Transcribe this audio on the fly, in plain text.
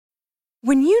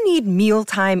When you need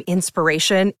mealtime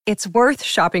inspiration, it's worth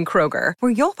shopping Kroger,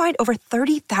 where you'll find over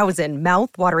 30,000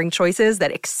 mouth-watering choices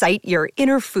that excite your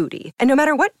inner foodie. And no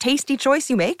matter what tasty choice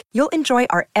you make, you'll enjoy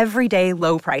our everyday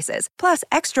low prices, plus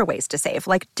extra ways to save,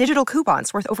 like digital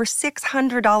coupons worth over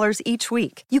 $600 each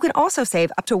week. You can also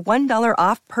save up to $1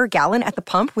 off per gallon at the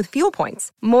pump with fuel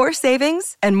points. More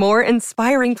savings and more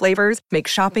inspiring flavors make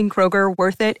shopping Kroger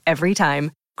worth it every time.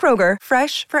 Kroger,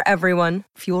 fresh for everyone.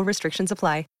 Fuel restrictions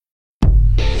apply.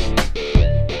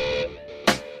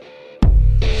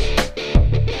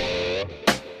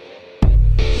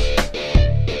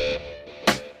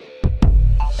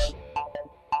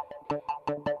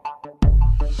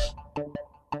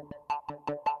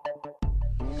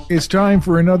 It's time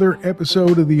for another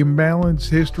episode of the Imbalanced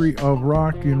History of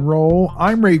Rock and Roll.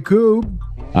 I'm Ray Koob.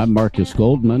 I'm Marcus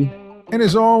Goldman. And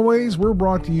as always, we're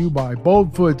brought to you by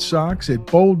Boldfoot Socks at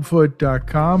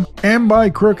boldfoot.com and by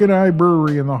Crooked Eye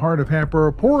Brewery in the heart of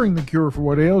Hatboro, pouring the cure for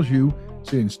what ails you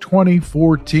since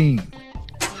 2014.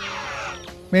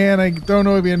 Man, I don't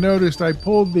know if you noticed, I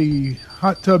pulled the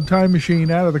hot tub time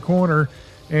machine out of the corner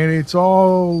and it's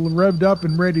all revved up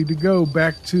and ready to go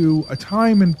back to a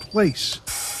time and place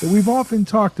that we've often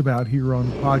talked about here on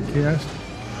the podcast.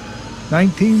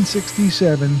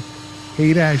 1967,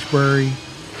 Haight-Ashbury,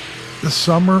 the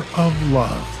Summer of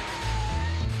Love.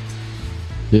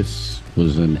 This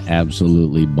was an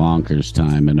absolutely bonkers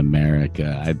time in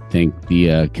America. I think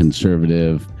the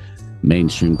conservative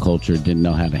mainstream culture didn't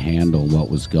know how to handle what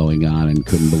was going on and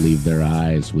couldn't believe their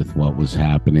eyes with what was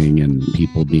happening, and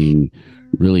people being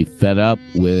really fed up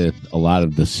with a lot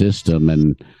of the system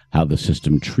and how the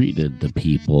system treated the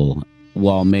people.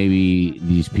 While maybe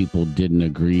these people didn't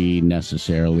agree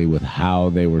necessarily with how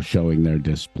they were showing their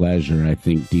displeasure, I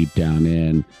think deep down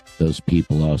in, those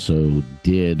people also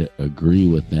did agree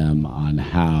with them on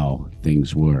how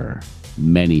things were.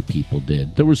 Many people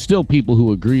did. There were still people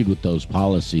who agreed with those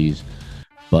policies,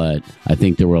 but I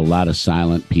think there were a lot of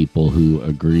silent people who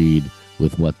agreed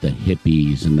with what the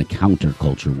hippies and the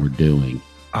counterculture were doing.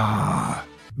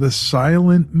 The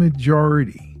silent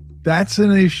majority. That's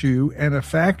an issue and a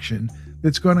faction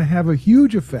that's going to have a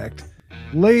huge effect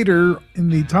later in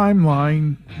the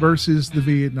timeline versus the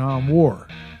Vietnam War.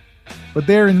 But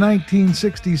there in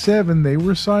 1967, they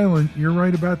were silent. You're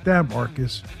right about that,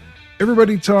 Marcus.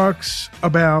 Everybody talks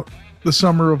about the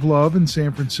Summer of Love in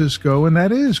San Francisco, and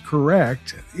that is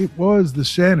correct. It was the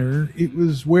center. It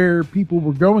was where people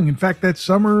were going. In fact, that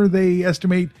summer, they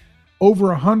estimate over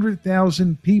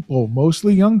 100,000 people,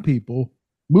 mostly young people,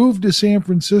 moved to San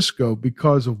Francisco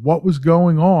because of what was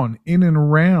going on in and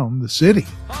around the city.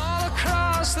 All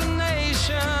across the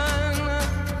nation,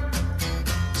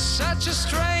 such a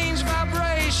strange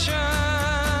vibration,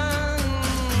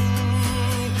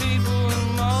 people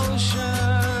in motion.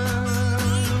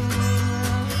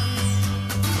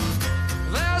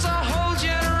 There's a whole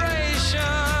generation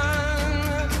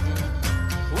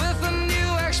with a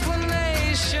new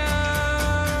explanation.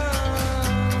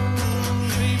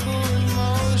 People in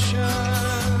motion.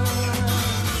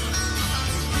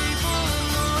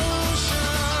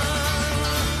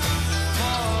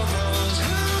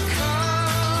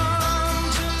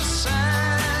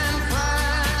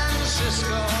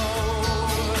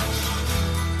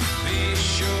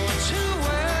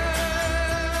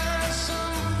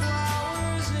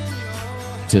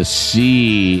 To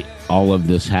see all of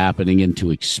this happening and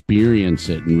to experience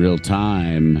it in real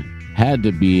time had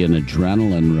to be an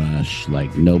adrenaline rush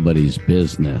like nobody's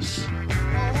business.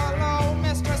 Hello,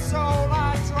 Mr. Soul,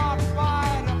 I dropped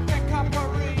by to pick up a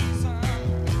reason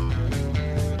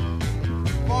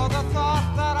for the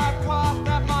thought that I've caught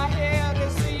that my head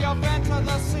is the event of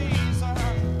the season.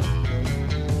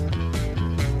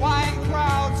 Why in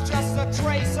crowds just a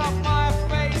trace of my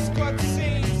face could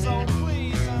seem so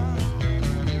pleasing.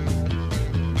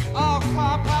 I'll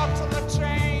cop out to the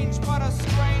change, but a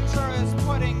stranger is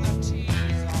putting the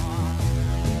tease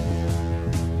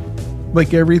on.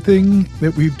 Like everything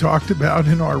that we've talked about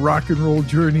in our rock and roll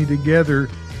journey together,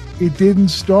 it didn't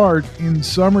start in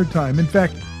summertime. In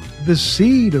fact, the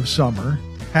seed of summer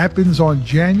happens on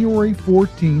January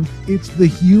 14th. It's the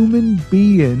Human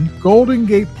Being, Golden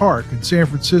Gate Park in San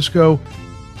Francisco,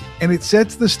 and it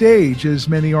sets the stage, as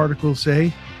many articles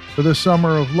say, for the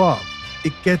Summer of Love.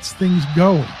 It gets things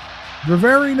going. The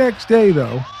very next day,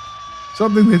 though,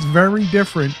 something that's very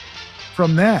different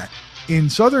from that. In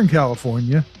Southern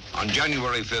California, On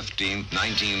January 15,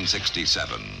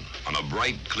 1967, on a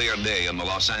bright, clear day in the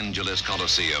Los Angeles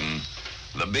Coliseum,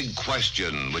 the big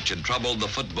question which had troubled the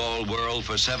football world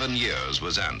for 7 years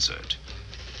was answered.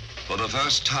 For the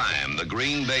first time, the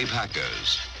Green Bay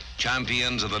Packers,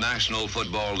 champions of the National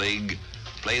Football League,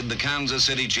 played the Kansas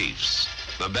City Chiefs,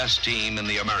 the best team in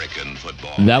the American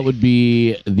football. That would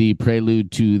be the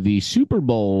prelude to the Super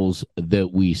Bowls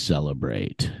that we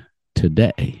celebrate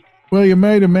today. Well, you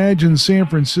might imagine San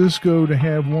Francisco to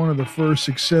have one of the first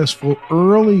successful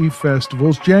early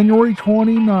festivals. January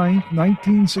 29th,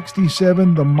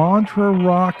 1967, the Montreux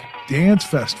Rock Dance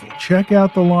Festival. Check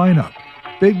out the lineup.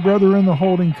 Big Brother and the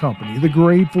Holding Company, The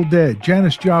Grateful Dead,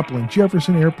 Janis Joplin,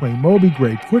 Jefferson Airplane, Moby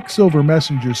Grape, Quicksilver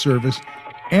Messenger Service,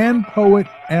 and poet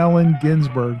Allen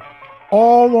Ginsberg.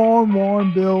 All on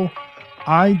one bill.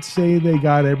 I'd say they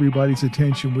got everybody's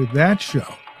attention with that show.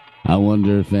 I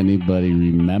wonder if anybody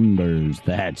remembers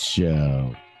that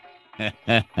show. A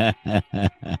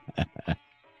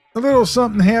little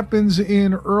something happens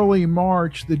in early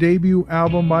March. The debut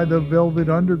album by the Velvet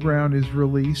Underground is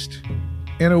released.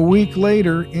 And a week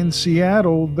later in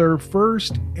Seattle, their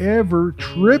first ever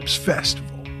Trips Festival.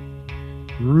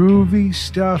 Groovy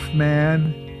stuff,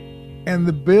 man. And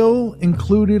the bill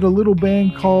included a little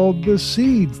band called The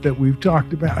Seeds that we've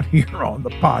talked about here on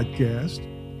the podcast.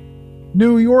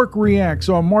 New York reacts.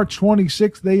 On March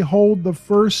 26th, they hold the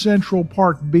first Central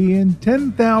Park Be-In.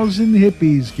 10,000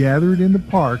 hippies gathered in the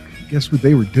park. Guess what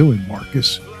they were doing,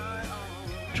 Marcus?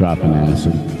 Dropping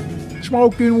acid.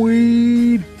 Smoking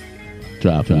weed.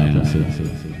 Dropping acid.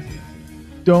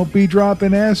 Don't be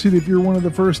dropping acid if you're one of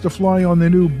the first to fly on the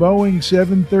new Boeing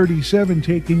 737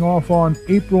 taking off on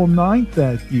April 9th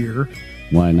that year.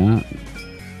 Why not?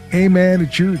 Hey man,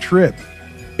 it's your trip.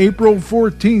 April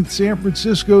 14th, San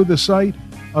Francisco, the site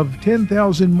of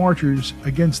 10,000 marchers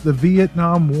against the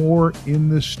Vietnam War in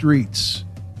the streets.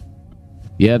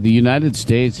 Yeah, the United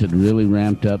States had really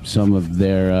ramped up some of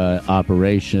their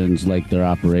operations, like their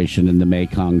operation in the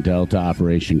Mekong Delta.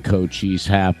 Operation Cochise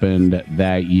happened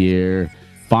that year.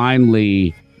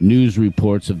 Finally, news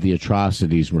reports of the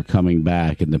atrocities were coming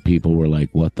back, and the people were like,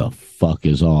 what the fuck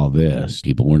is all this?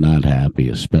 People were not happy,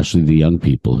 especially the young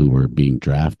people who were being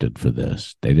drafted for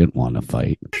this. They didn't want to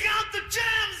fight. Bring out the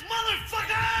jams,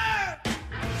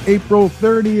 motherfucker! April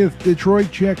 30th,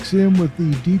 Detroit checks in with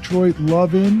the Detroit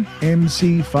Love-In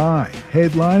MC5,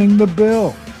 headlining the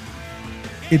bill.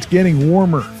 It's getting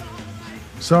warmer.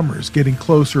 Summer's getting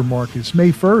closer, Marcus.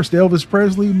 May 1st, Elvis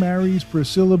Presley marries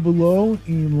Priscilla Below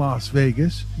in Las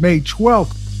Vegas. May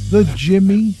 12th, the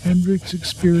Jimi Hendrix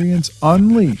Experience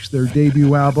Unleash their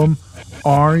debut album,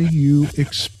 Are You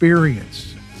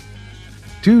Experienced?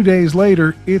 2 days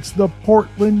later, it's the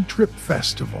Portland Trip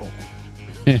Festival.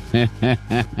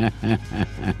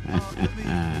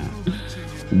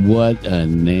 What a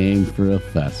name for a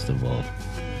festival.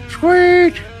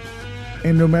 Sweet!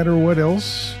 And no matter what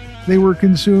else they were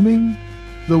consuming,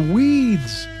 the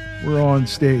Weeds were on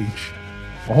stage.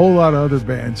 A whole lot of other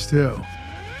bands, too.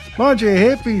 Bunch of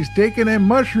hippies taking them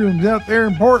mushrooms out there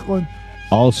in Portland.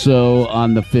 Also,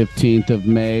 on the 15th of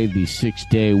May, the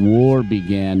Six-Day War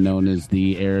began, known as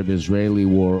the Arab-Israeli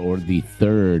War, or the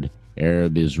Third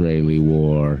Arab-Israeli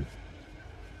War.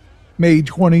 May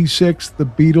 26th, the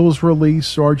Beatles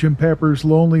released Sgt. Pepper's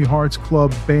Lonely Hearts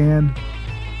Club Band.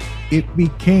 It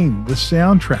became the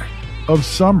soundtrack of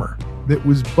summer that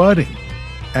was budding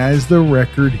as the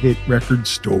record hit record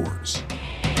stores.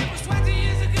 It was 20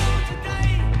 years ago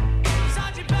today.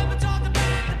 Sgt. Pepper taught the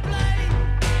band to play.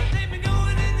 They've been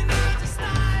going in and out of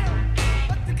style,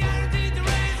 but they're guaranteed to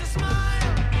raise a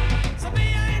smile. So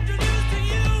may I introduce to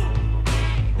you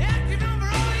the active number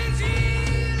all these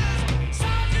years,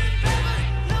 Sgt.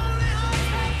 Pepper's Lonely Hearts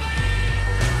Club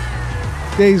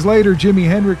Band. Days later, Jimi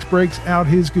Hendrix breaks out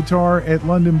his guitar at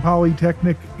London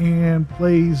Polytechnic and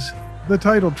plays the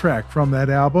title track from that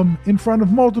album in front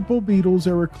of multiple Beatles,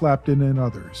 Eric Clapton, and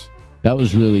others. That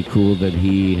was really cool that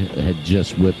he had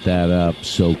just whipped that up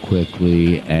so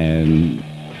quickly and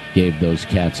gave those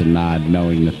cats a nod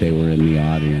knowing that they were in the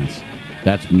audience.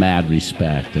 That's mad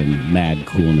respect and mad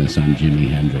coolness on Jimi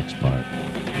Hendrix's part.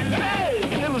 Hey,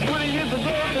 it was 20 years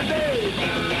ago today.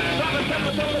 Sgt.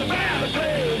 Pepper told the band to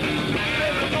play.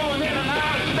 They were going in and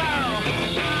out of style,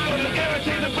 but they're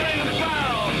guaranteed to bring a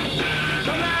smile.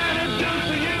 So now I introduce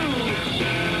to you,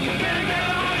 getting it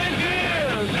all in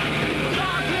gears,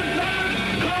 Sgt.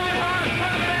 Pepper's Lonely Hearts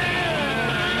Club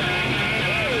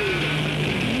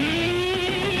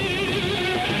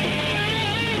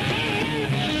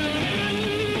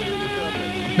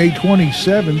May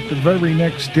 27th, the very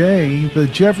next day, the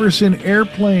Jefferson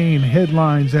Airplane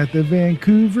headlines at the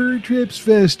Vancouver Trips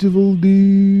Festival,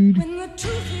 dude. When the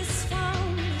truth is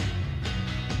found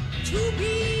to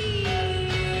be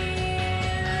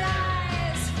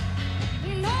lies,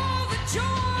 and all the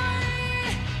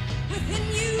joy within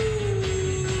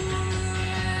you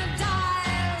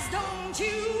dies. Don't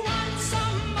you want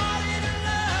somebody to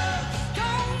love?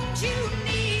 Don't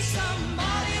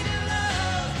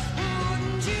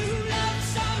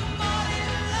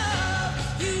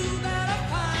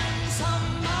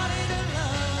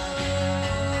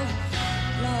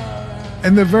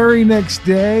And the very next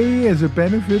day, as a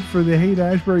benefit for the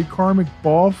Haight-Ashbury Karmic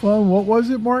Ball Fund, what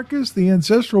was it, Marcus? The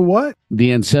Ancestral what?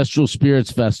 The Ancestral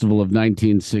Spirits Festival of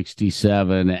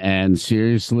 1967. And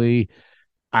seriously,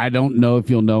 I don't know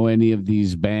if you'll know any of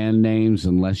these band names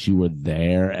unless you were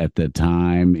there at the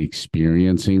time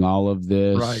experiencing all of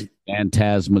this. Right.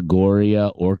 Phantasmagoria,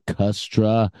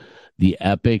 Orchestra, the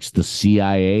Epics, the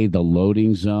CIA, the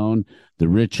Loading Zone, the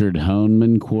Richard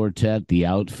Honeman Quartet, the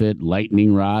Outfit,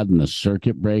 Lightning Rod, and the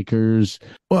Circuit Breakers.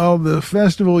 Well, the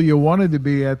festival you wanted to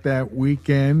be at that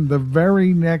weekend, the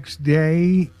very next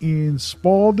day in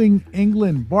Spalding,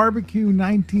 England, Barbecue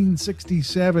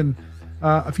 1967.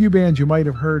 A few bands you might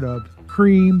have heard of: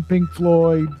 Cream, Pink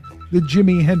Floyd, the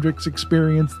Jimi Hendrix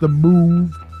Experience, The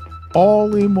Move,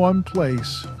 all in one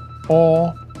place,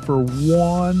 all for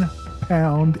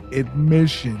 £1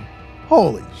 admission.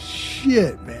 Holy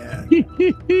shit, man.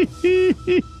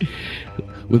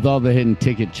 With all the hidden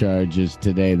ticket charges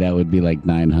today, that would be like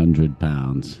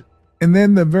 £900. And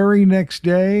then the very next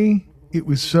day, it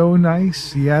was so nice.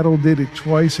 Seattle did it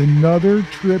twice. Another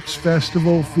Trips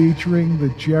Festival featuring the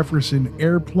Jefferson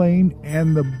Airplane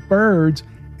and the Birds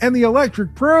and the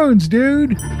Electric Prunes,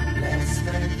 dude. Last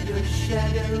night your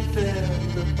shadow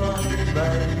fell upon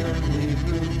my lonely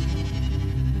room.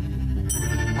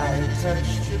 I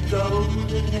touched your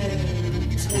golden hair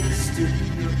and tasted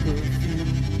your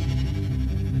perfume.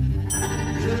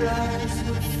 Your eyes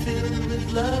were filled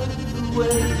with love the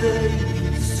way they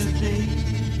used to be.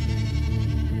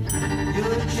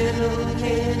 Your gentle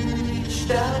hand reached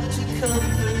out to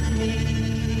comfort me.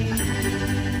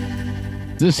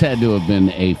 This had to have been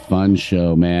a fun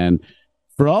show, man.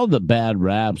 For all the bad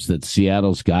raps that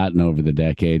Seattle's gotten over the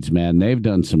decades, man, they've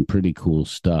done some pretty cool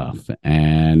stuff.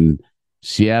 And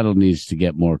Seattle needs to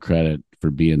get more credit for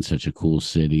being such a cool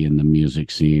city in the music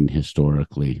scene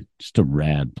historically. Just a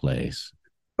rad place.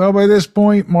 Well, by this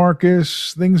point,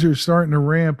 Marcus, things are starting to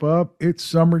ramp up. It's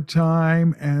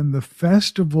summertime, and the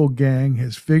festival gang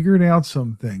has figured out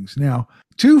some things. Now,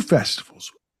 2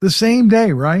 festivals the same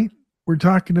day, right? We're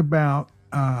talking about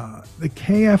the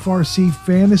KFRC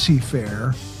Fantasy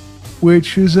Fair,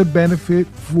 which is a benefit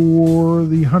for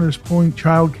the Hunters Point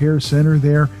Child Care Center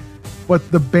there. But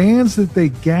the bands that they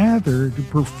gather to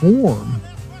perform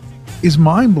is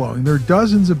mind-blowing. There are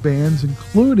dozens of bands,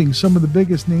 including some of the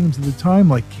biggest names of the time,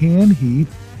 like Canned Heat,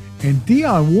 and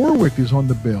Dionne Warwick is on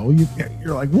the bill.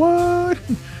 You're like, what?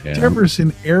 Yeah.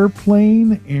 Jefferson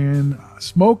Airplane and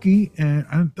Smokey, and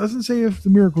it doesn't say if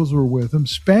the Miracles were with them,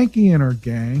 Spanky and our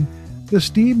gang, the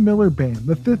Steve Miller Band,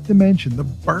 the Fifth Dimension, the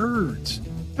Birds.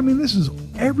 I mean, this is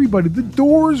everybody. The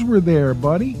Doors were there,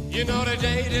 buddy. You know the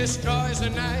day destroys the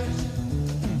night,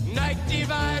 night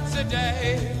divides the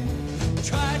day.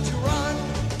 Try to run,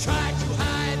 try to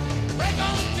hide, break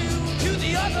on through to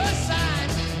the other side,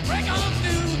 break on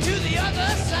through to the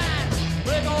other side,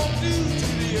 break on through to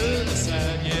the other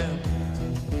side, yeah.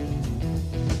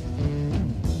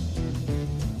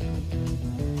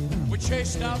 We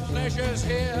chased our pleasures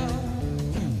here,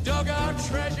 dug our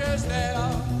treasures there,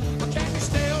 but can you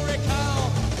still recall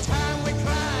the time we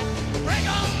cried, break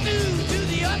on through to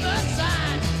the other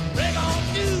side, break on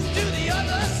through to the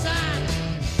other side.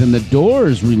 And the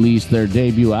Doors released their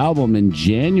debut album in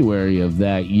January of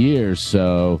that year,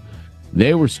 so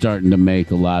they were starting to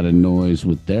make a lot of noise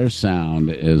with their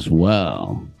sound as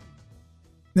well.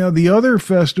 Now, the other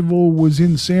festival was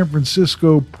in San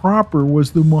Francisco proper,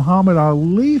 was the Muhammad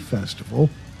Ali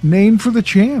Festival, named for the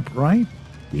champ, right?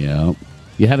 Yeah.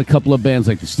 You had a couple of bands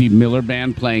like the Steve Miller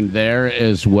Band playing there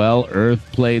as well. Earth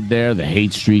played there. The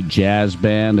Haight Street Jazz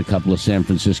Band, a couple of San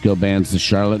Francisco bands, the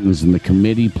Charlatans and the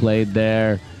Committee played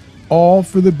there. All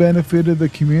for the benefit of the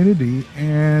community,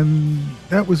 and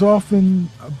that was often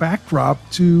a backdrop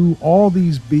to all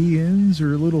these be-ins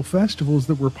or little festivals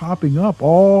that were popping up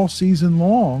all season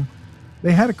long.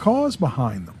 They had a cause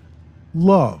behind them.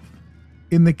 Love.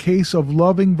 In the case of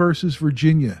Loving versus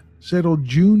Virginia, settled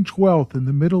June 12th in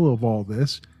the middle of all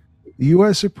this, the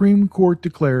U.S. Supreme Court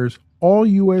declares all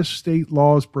U.S. state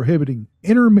laws prohibiting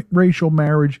interracial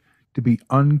marriage to be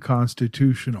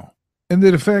unconstitutional. And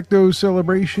the de facto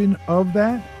celebration of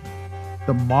that,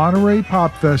 the Monterey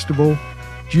Pop Festival,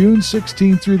 June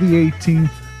 16th through the 18th.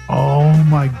 Oh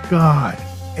my God,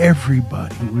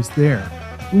 everybody was there.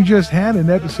 We just had an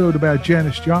episode about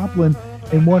Janis Joplin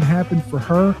and what happened for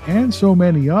her and so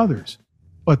many others.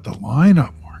 But the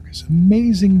lineup, Marcus,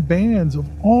 amazing bands of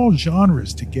all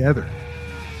genres together.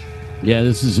 Yeah,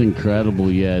 this is incredible.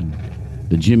 You had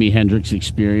the Jimi Hendrix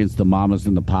Experience, the Mamas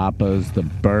and the Papas, the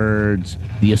Birds,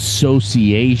 the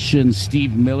Association,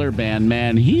 Steve Miller Band.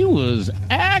 Man, he was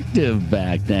active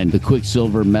back then. The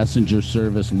Quicksilver Messenger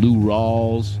Service, Lou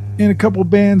Rawls. and a couple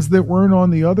bands that weren't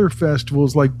on the other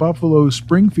festivals like Buffalo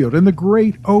Springfield, and the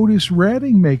great Otis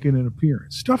Redding making an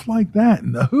appearance. Stuff like that.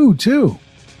 And The Who, too.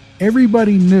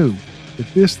 Everybody knew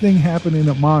that this thing happening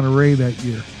at Monterey that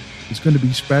year was going to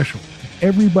be special.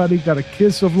 Everybody got a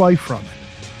kiss of life from it.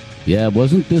 Yeah,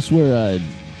 wasn't this where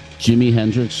Jimi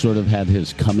Hendrix sort of had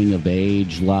his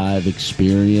coming-of-age live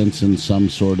experience in some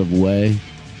sort of way?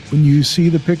 When you see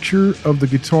the picture of the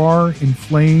guitar in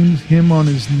flames, him on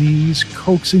his knees,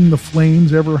 coaxing the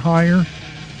flames ever higher,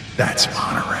 that's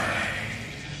Monterey.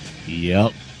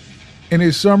 Yep. And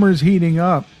as summer's heating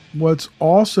up, what's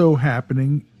also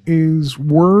happening is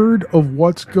word of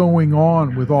what's going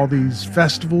on with all these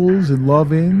festivals and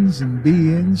love-ins and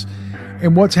be-ins,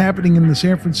 and what's happening in the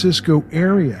San Francisco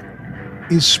area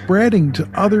is spreading to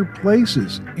other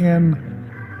places, and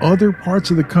other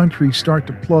parts of the country start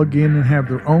to plug in and have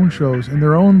their own shows and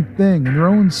their own thing and their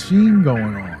own scene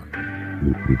going on.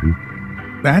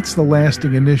 That's the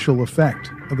lasting initial effect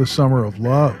of the Summer of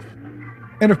Love.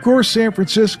 And of course, San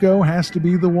Francisco has to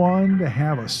be the one to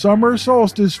have a summer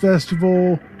solstice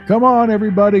festival. Come on,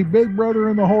 everybody. Big Brother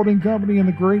and the Holding Company and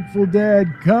the Grateful Dead.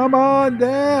 Come on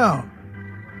down.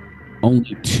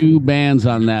 Only 2 bands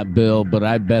on that bill, but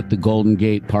I bet the Golden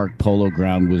Gate Park Polo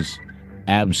Ground was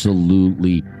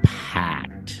absolutely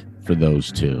packed for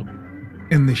those 2.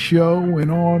 And the show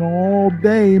went on all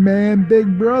day, man.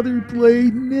 Big Brother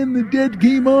played, and then the Dead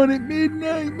came on at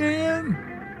midnight, man.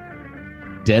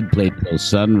 Dead played till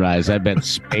sunrise. I bet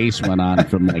Space went on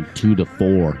from like 2 to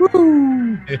 4.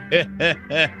 Woo!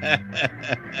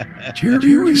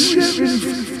 Jerry was 7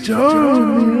 feet tall,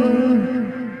 man.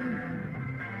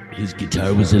 His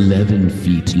guitar was 11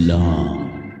 feet long.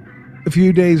 A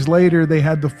few days later, they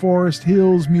had the Forest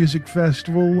Hills Music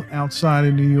Festival outside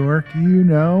of New York.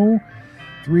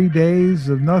 3 days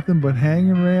of nothing but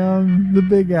hanging around the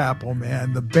Big Apple,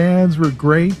 man. The bands were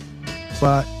great,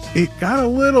 but it got a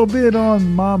little bit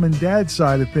on Mom and Dad's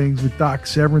side of things with Doc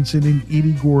Severinsen and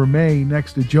Edie Gourmet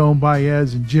next to Joan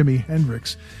Baez and Jimi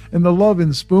Hendrix, and the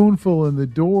Lovin' Spoonful and the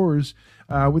Doors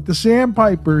with the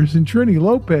Sandpipers and Trini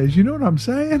Lopez. You know what I'm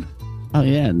saying? Oh,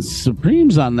 yeah, and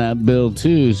Supreme's on that bill,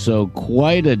 too, so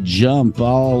quite a jump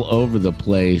all over the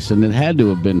place, and it had to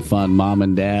have been fun, Mom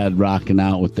and Dad rocking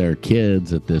out with their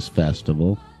kids at this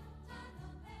festival.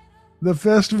 The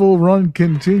festival run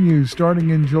continues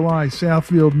starting in July,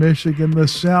 Southfield, Michigan, the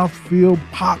Southfield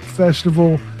Pop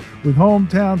Festival with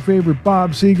hometown favorite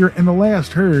Bob Seger. And the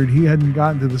last heard, he hadn't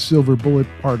gotten to the Silver Bullet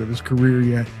part of his career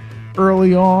yet.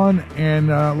 Early on,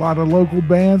 and a lot of local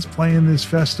bands playing this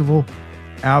festival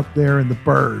out there in the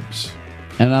burbs.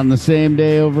 And on the same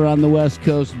day over on the West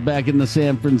Coast, back in the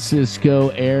San Francisco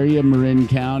area, Marin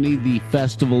County, the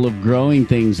Festival of Growing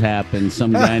Things happened.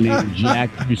 Some guy named Jack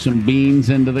threw some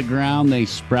beans into the ground. They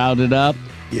sprouted up.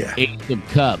 Yeah. Ace of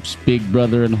Cups, Big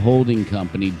Brother and Holding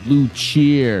Company, Blue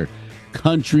Cheer,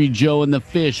 Country Joe and the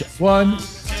Fish. 1,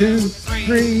 2,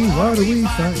 3, what are we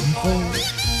fighting for?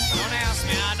 Don't ask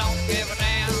me, I don't give a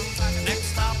damn.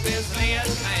 Next stop is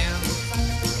Vietnam.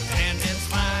 And it's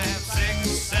 5, 6,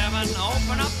 7,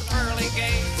 open up the pearly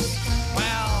gates.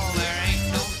 Well, there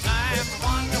ain't no time to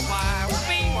wonder why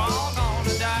we're all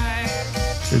gonna die.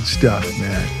 Good stuff,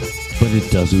 man. But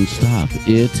it doesn't stop.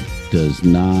 It does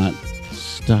not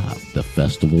stop. The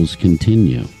festivals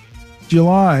continue.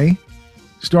 July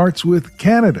starts with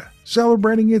Canada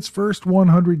celebrating its first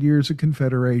 100 years of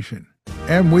Confederation.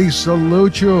 And we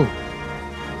salute you.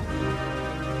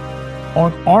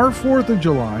 On our 4th of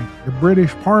July, the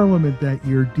British Parliament that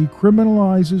year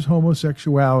decriminalizes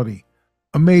homosexuality,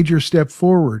 a major step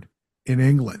forward in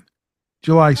England.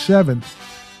 July 7th,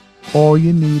 All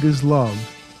You Need Is Love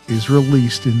is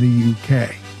released in the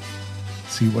UK.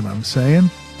 See what I'm saying?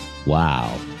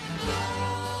 Wow.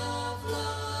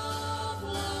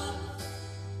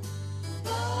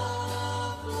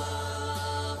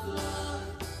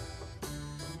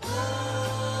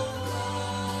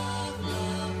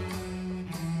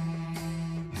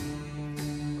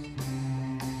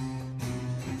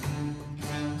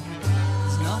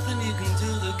 There's nothing you can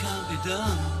do that can't be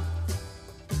done.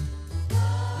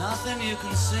 Nothing you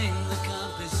can sing that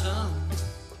can't be sung.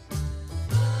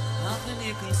 Nothing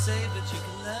you can say, but you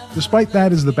can learn. Despite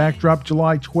that as the backdrop,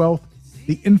 July 12th,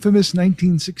 the infamous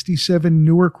 1967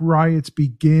 Newark riots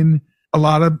begin. A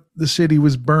lot of the city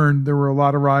was burned. There were a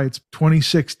lot of riots.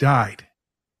 26 died.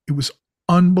 It was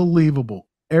unbelievable.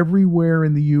 Everywhere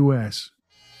in the U.S.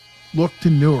 looked to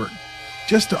Newark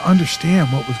just to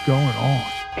understand what was going on.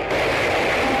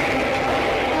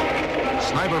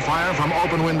 Sniper fire from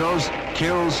open windows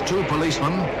kills 2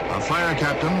 policemen, a fire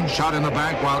captain shot in the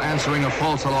back while answering a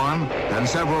false alarm, and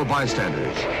several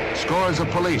bystanders. Scores of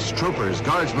police, troopers,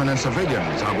 guardsmen, and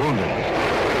civilians are wounded.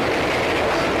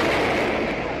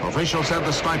 Officials said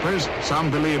the snipers,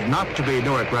 some believed not to be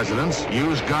Newark residents,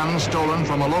 used guns stolen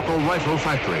from a local rifle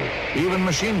factory. Even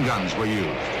machine guns were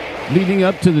used. Leading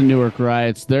up to the Newark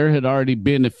riots, there had already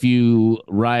been a few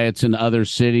riots in other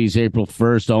cities. April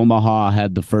 1st, Omaha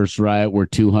had the first riot where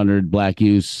 200 black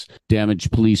youths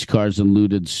damaged police cars and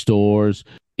looted stores.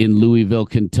 In Louisville,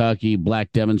 Kentucky,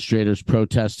 black demonstrators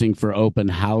protesting for open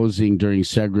housing during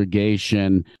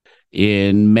segregation.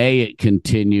 In May, it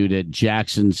continued at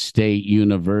Jackson State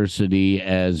University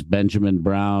as Benjamin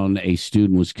Brown, a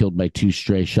student, was killed by 2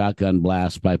 stray shotgun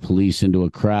blasts by police into a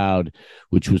crowd,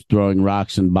 which was throwing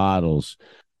rocks and bottles.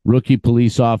 Rookie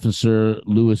police officer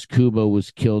Louis Kuba was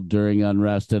killed during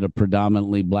unrest at a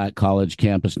predominantly black college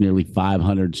campus. Nearly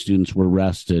 500 students were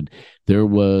arrested. There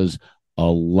was a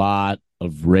lot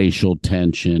of racial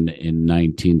tension in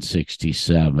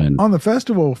 1967. On the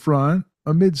festival front,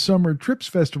 a Midsummer Trips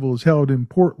Festival is held in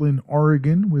Portland,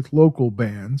 Oregon, with local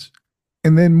bands.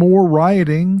 And then more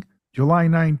rioting. July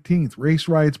 19th, race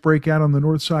riots break out on the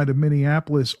north side of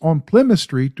Minneapolis on Plymouth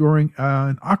Street during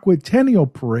an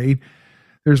Aquatennial parade.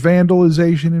 There's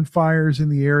vandalization and fires in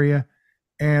the area,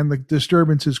 and the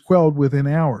disturbance is quelled within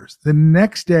hours. The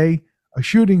next day, a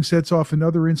shooting sets off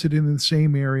another incident in the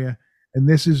same area, and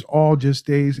this is all just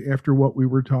days after what we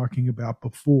were talking about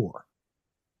before.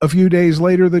 A few days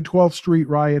later, the 12th Street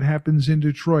riot happens in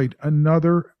Detroit.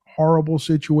 Another horrible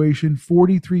situation.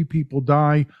 43 people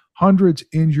die, hundreds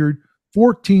injured,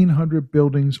 1,400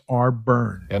 buildings are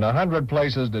burned. In 100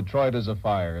 places, Detroit is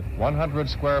afire. 100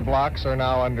 square blocks are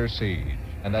now under siege.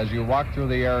 And as you walk through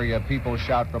the area, people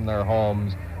shout from their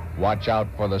homes, "Watch out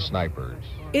for the snipers."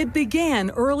 It began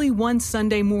early one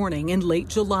Sunday morning in late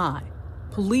July.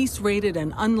 Police raided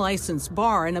an unlicensed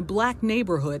bar in a black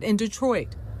neighborhood in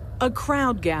Detroit. A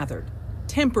crowd gathered.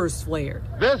 Tempers flared.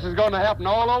 This is going to happen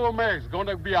all over America. It's going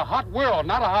to be a hot world,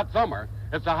 not a hot summer.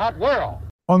 It's a hot world.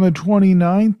 On the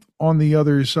 29th, on the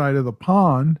other side of the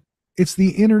pond, it's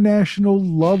the International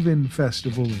Love-In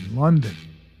Festival in London.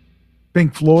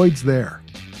 Pink Floyd's there.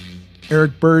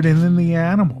 Eric Burdon and the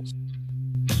Animals.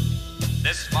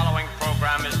 This following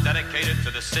program is dedicated to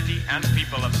the city and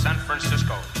people of San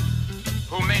Francisco,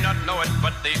 who may not know it,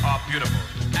 but they are beautiful,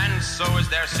 and so is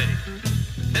their city.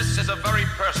 This is a very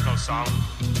personal song,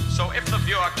 so if the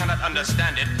viewer cannot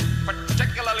understand it,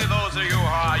 particularly those of you who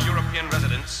are European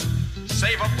residents,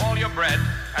 save up all your bread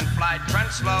and fly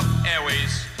Translove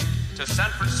Airways to San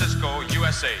Francisco,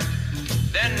 USA.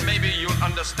 Then maybe you'll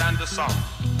understand the song.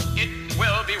 It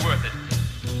will be worth it,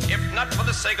 if not for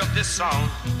the sake of this song,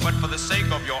 but for the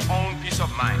sake of your own peace of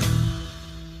mind.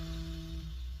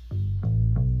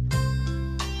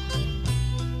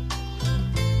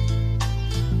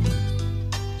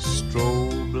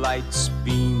 Strobe lights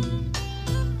beam,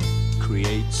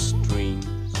 create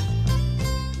streams.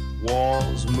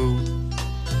 Walls move,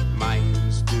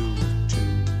 minds do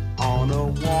too. On a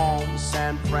warm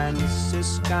San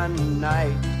Franciscan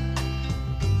night.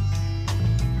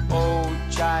 Oh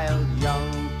child,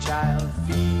 young child,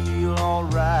 feel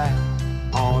alright.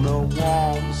 On a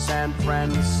warm San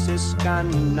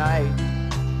Franciscan night.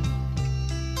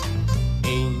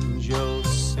 Angels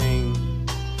sing,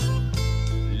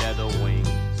 leather wings,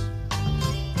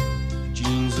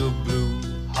 jeans of blue,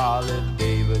 Harley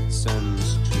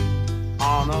Davidson's too.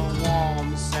 On a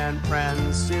warm San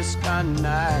Franciscan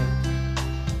night.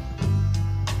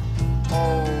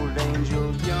 Old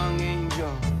angel, young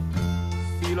angel,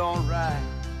 feel alright.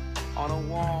 On a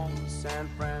warm San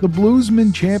Franciscan. The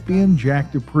bluesman champion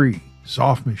Jack Dupree,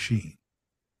 Soft Machine,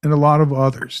 and a lot of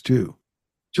others too.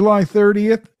 July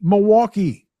 30th,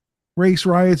 Milwaukee. Race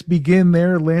riots begin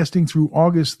there, lasting through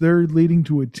August 3rd, leading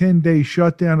to a 10-day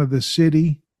shutdown of the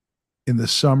city in the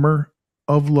summer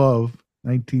of love,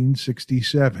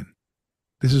 1967.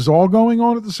 This is all going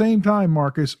on at the same time,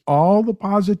 Marcus. All the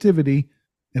positivity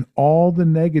and all the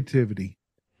negativity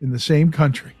in the same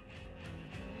country.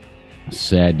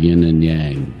 Sad yin and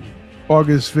yang.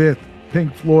 August 5th,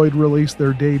 Pink Floyd released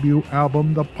their debut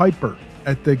album, The Piper,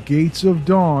 at the Gates of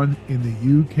Dawn in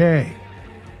the UK.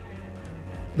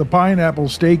 The Pineapple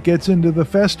State gets into the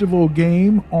festival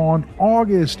game on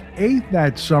August 8th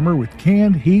that summer with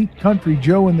Canned Heat, Country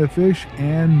Joe and the Fish,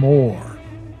 and more.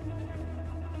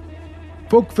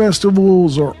 Folk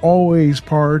festivals are always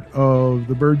part of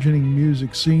the burgeoning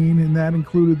music scene, and that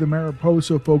included the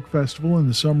Mariposa Folk Festival in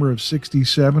the summer of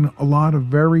 '67. A lot of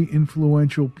very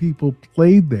influential people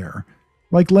played there,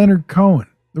 like Leonard Cohen,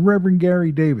 the Reverend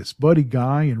Gary Davis, Buddy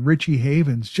Guy, and Richie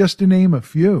Havens, just to name a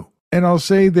few. And I'll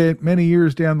say that many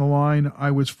years down the line,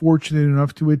 I was fortunate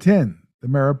enough to attend the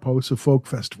Mariposa Folk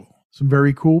Festival. Some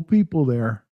very cool people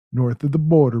there, north of the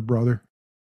border, brother.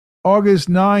 August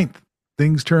 9th,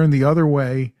 things turn the other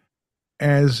way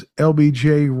as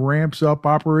LBJ ramps up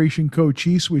Operation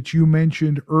Cochise, which you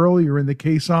mentioned earlier in the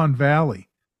Quezon Valley.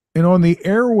 And on the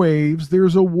airwaves,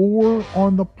 there's a war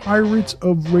on the pirates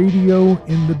of radio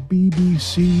in the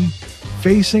BBC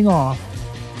facing off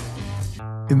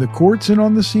in the courts and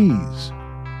on the seas.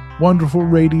 Wonderful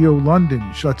Radio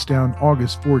London shuts down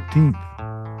August 14th.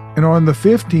 And on the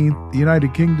 15th, the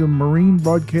United Kingdom Marine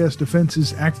Broadcast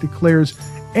Offences Act declares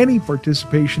any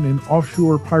participation in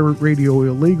offshore pirate radio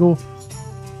illegal.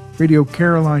 Radio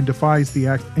Caroline defies the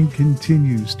act and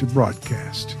continues to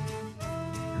broadcast.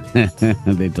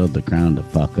 They told the Crown to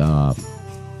fuck off.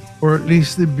 Or at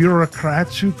least the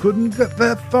bureaucrats who couldn't get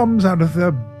their thumbs out of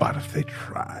their butt if they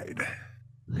tried.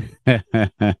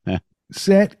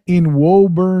 Set in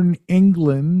Woburn,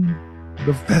 England,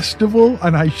 the festival,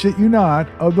 and I shit you not,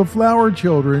 of the Flower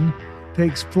Children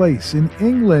takes place in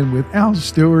England with Al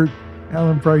Stewart,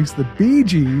 Alan Price, the Bee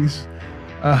Gees,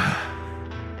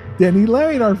 Denny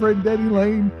Lane, our friend Denny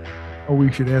Lane. Oh, we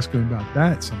should ask him about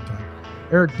that sometime.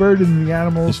 Eric Burden and the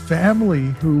Animals Family,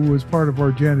 who was part of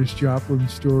our Janis Joplin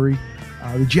story.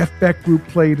 The Jeff Beck group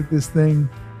played at this thing,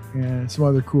 and some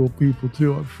other cool people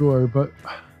too, I'm sure. But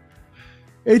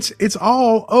it's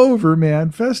all over,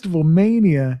 man. Festival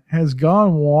mania has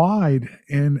gone wide,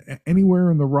 and anywhere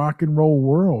in the rock and roll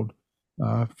world,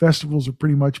 festivals are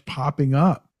pretty much popping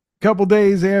up. A couple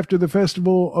days after the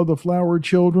Festival of the Flower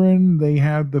Children, they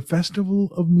have the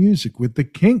Festival of Music with the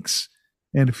Kinks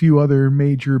and a few other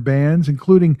major bands,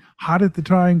 including hot at the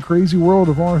time Crazy World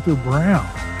of Arthur Brown.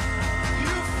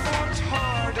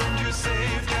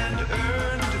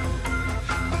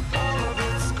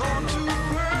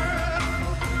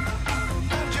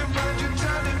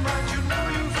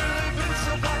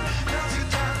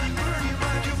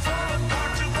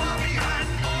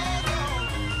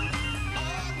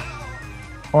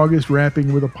 August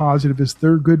wrapping with a positive as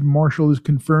Thurgood Marshall is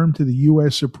confirmed to the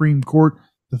U.S. Supreme Court,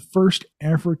 the first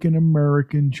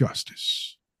African-American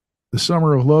justice. The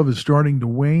summer of love is starting to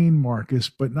wane, Marcus,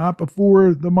 but not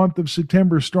before the month of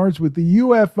September starts with the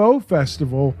UFO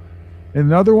Festival.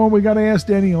 Another one we got to ask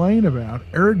Denny Lane about.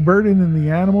 Eric Burden and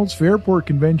the Animals, Fairport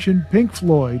Convention, Pink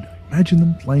Floyd. Imagine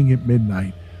them playing at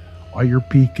midnight while you're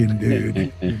peeking,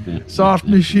 dude. Soft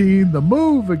Machine, The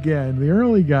Move again, the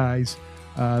early guys,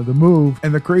 The Move,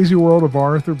 and the Crazy World of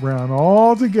Arthur Brown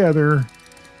all together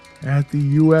at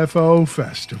the UFO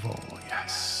Festival.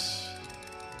 Yes.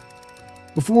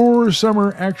 Before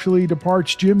summer actually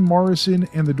departs, Jim Morrison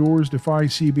and the Doors defy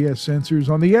CBS censors.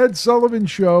 On the Ed Sullivan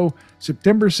Show,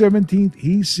 September 17th,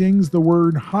 he sings the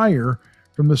word higher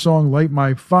from the song Light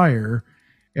My Fire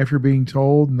after being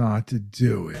told not to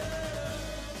do it.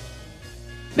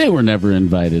 They were never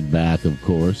invited back, of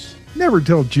course. Never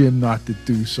tell Jim not to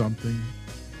do something.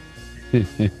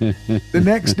 The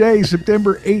next day,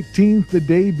 September 18th, the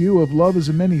debut of Love is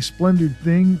a Many Splendored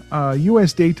Thing.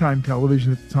 U.S. daytime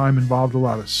television at the time involved a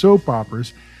lot of soap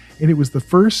operas, and it was the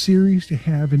first series to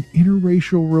have an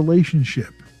interracial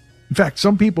relationship. In fact,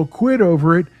 some people quit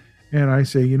over it, and I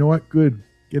say, you know what? Good.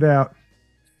 Get out.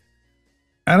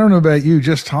 I don't know about you,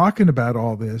 just talking about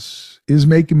all this is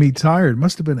making me tired.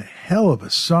 Must have been a hell of a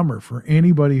summer for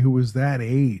anybody who was that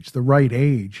age, the right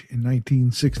age, in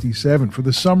 1967. For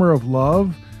the summer of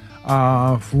love,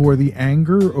 for the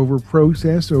anger over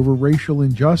protest, over racial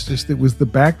injustice that was the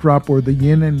backdrop, or the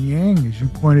yin and yang, as you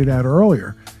pointed out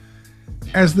earlier.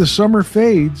 As the summer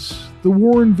fades, the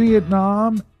war in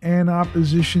Vietnam and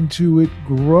opposition to it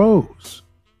grows.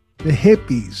 The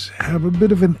hippies have a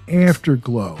bit of an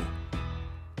afterglow.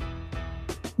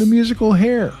 The musical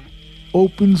Hair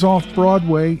opens off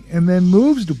Broadway and then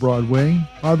moves to Broadway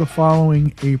by the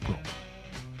following April.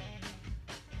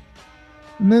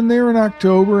 And then there in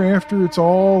October, after it's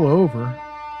all over,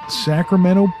 the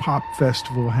Sacramento Pop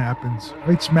Festival happens,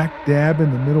 right smack dab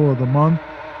in the middle of the month.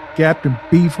 Captain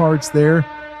Beefheart's there,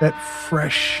 that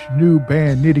fresh new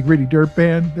band, Nitty Gritty Dirt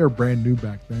Band. They're brand new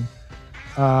back then.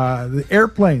 The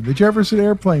Airplane, the Jefferson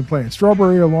Airplane playing,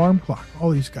 Strawberry Alarm Clock, all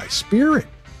these guys. Spirit.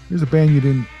 Here's a band you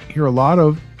didn't hear a lot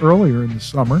of earlier in the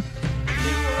summer.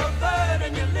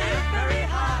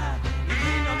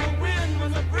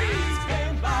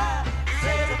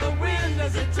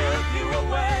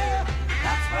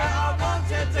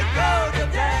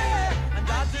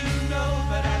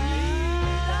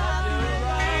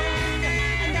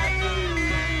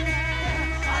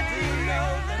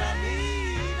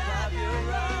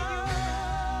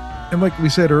 And like we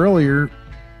said earlier,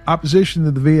 opposition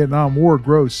to the Vietnam War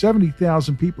grows.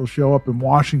 70,000 people show up in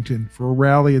Washington for a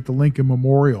rally at the Lincoln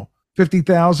Memorial.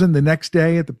 50,000 the next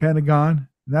day at the Pentagon.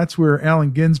 And that's where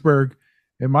Allen Ginsberg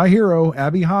and my hero,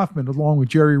 Abby Hoffman, along with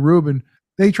Jerry Rubin,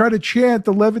 they try to chant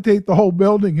to levitate the whole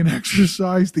building and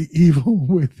exorcise the evil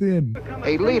within.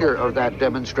 A leader of that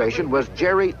demonstration was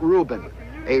Jerry Rubin,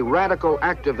 a radical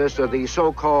activist of the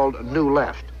so-called New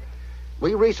Left.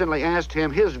 We recently asked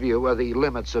him his view of the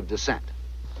limits of dissent.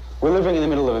 We're living in the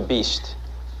middle of a beast.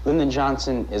 Lyndon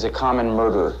Johnson is a common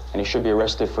murderer, and he should be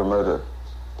arrested for murder.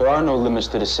 There are no limits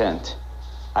to dissent.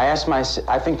 I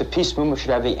think the peace movement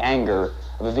should have the anger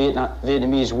of a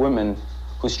Vietnamese woman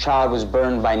whose child was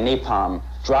burned by napalm,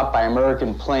 dropped by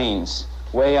American planes,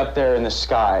 way up there in the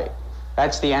sky.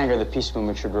 That's the anger the peace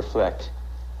movement should reflect.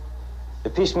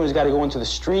 The peace movement's got to go into the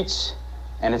streets,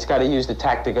 and it's got to use the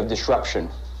tactic of disruption,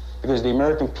 because the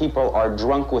American people are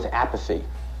drunk with apathy,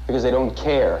 because they don't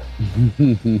care.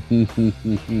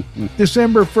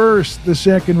 December 1st, the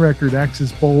second record, Acts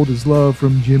as Bold as Love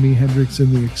from Jimi Hendrix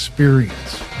and The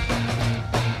Experience.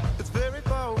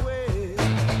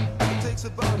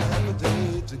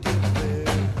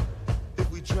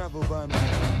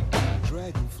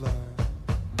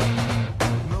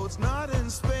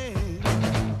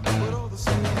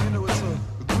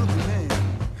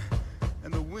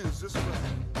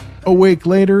 A week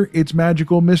later, its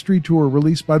Magical Mystery Tour,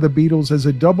 released by the Beatles as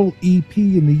a double EP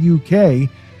in the UK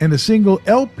and a single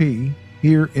LP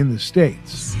here in the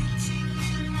States.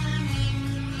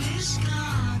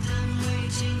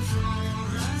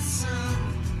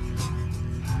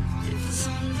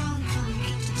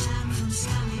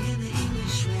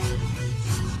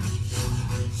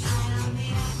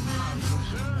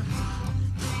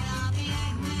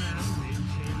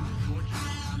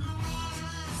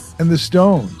 And the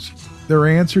Stones, their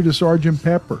answer to Sgt.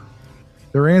 Pepper,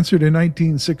 their answer to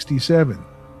 1967,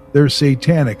 their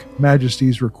Satanic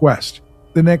Majesty's Request.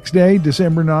 The next day,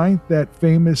 December 9th, that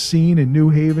famous scene in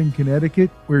New Haven, Connecticut,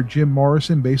 where Jim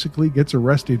Morrison basically gets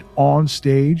arrested on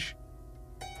stage,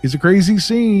 is a crazy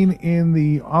scene in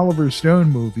the Oliver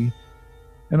Stone movie,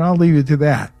 and I'll leave it to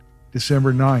that.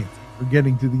 December 9th, we're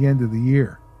getting to the end of the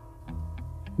year.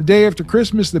 The day after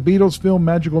Christmas, the Beatles film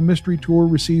Magical Mystery Tour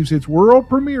receives its world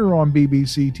premiere on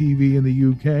BBC TV in the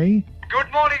UK.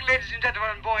 Good morning, ladies and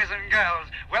gentlemen, boys and girls.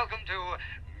 Welcome to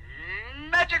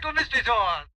Magical Mystery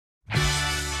Tour.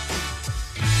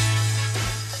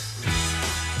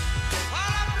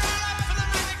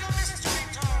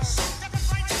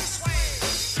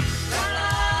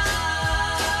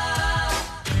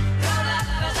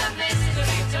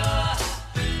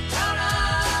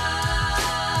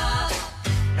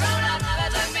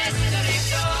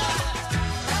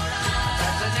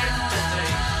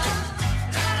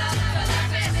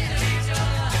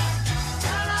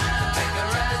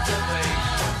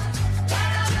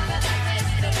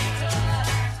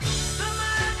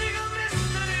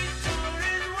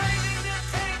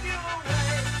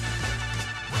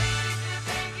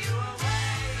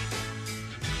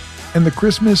 And the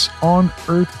Christmas on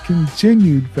Earth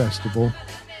Continued Festival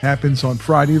happens on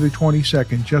Friday the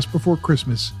 22nd, just before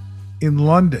Christmas, in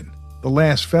London, the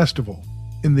last festival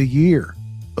in the year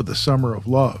of the Summer of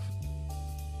Love.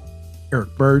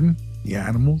 Eric Burdon, The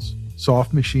Animals,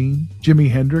 Soft Machine,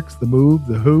 Jimi Hendrix, The Move,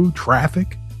 The Who,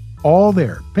 Traffic, all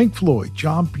there. Pink Floyd,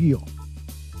 John Peel.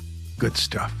 Good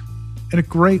stuff. And a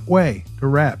great way to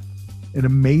wrap an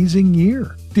amazing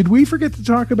year. Did we forget to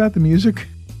talk about the music?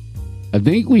 I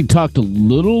think we talked a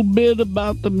little bit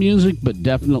about the music, but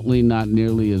definitely not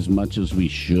nearly as much as we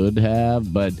should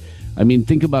have. But, I mean,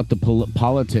 think about the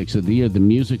politics of the year. The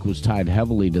music was tied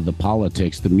heavily to the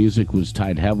politics. The music was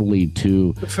tied heavily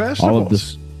to all of the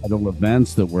societal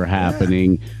events that were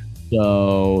happening. Yeah.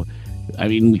 So, I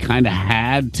mean, we kind of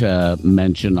had to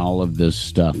mention all of this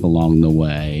stuff along the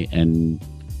way and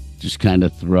just kind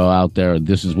of throw out there,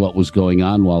 this is what was going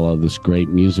on while all this great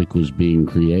music was being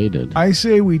created. I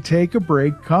say we take a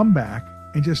break, come back,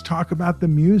 and just talk about the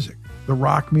music, the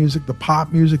rock music, the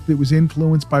pop music that was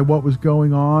influenced by what was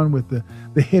going on with the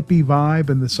hippie vibe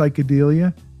and the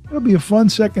psychedelia. It'll be a fun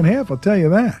second half, I'll tell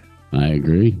you that. I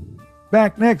agree.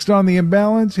 Back next on The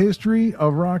Imbalance, history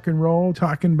of rock and roll,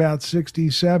 talking about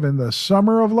 67, the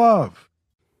Summer of Love.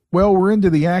 Well, we're into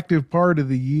the active part of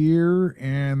the year,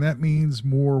 and that means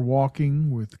more walking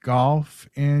with golf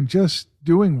and just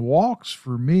doing walks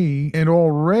for me. And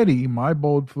already my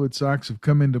Bold Foot socks have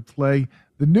come into play.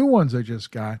 The new ones I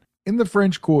just got in the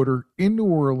French Quarter in New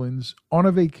Orleans on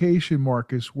a vacation,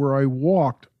 Marcus, where I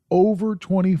walked over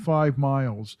 25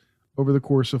 miles over the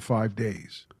course of 5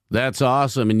 days. That's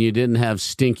awesome. And you didn't have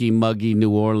stinky, muggy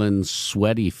New Orleans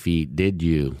sweaty feet, did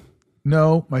you?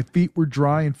 No, my feet were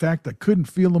dry. In fact, I couldn't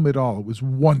feel them at all. It was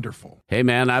wonderful. Hey,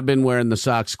 man, I've been wearing the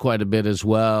socks quite a bit as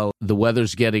well. The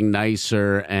weather's getting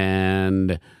nicer,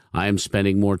 and I'm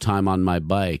spending more time on my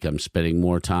bike. I'm spending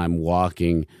more time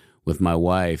walking with my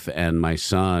wife and my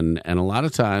son. And a lot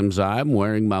of times I'm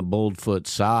wearing my Boldfoot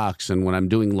socks. And when I'm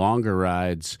doing longer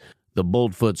rides, the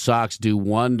Boldfoot socks do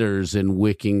wonders in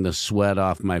wicking the sweat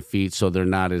off my feet so they're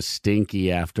not as stinky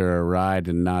after a ride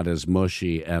and not as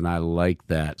mushy. And I like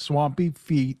that. Swampy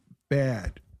feet,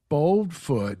 bad.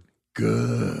 Boldfoot,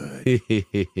 good.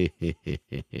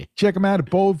 Check them out at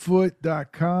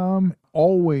boldfoot.com.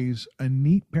 Always a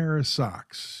neat pair of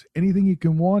socks. Anything you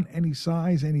can want, any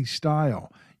size, any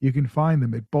style. You can find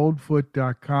them at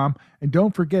boldfoot.com. And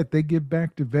don't forget, they give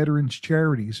back to veterans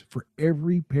charities for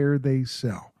every pair they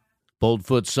sell.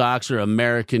 Boldfoot socks are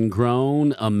American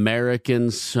grown, American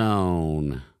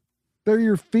sewn. They're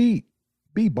your feet.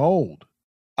 Be bold.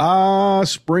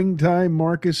 Springtime,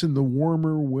 Marcus, and the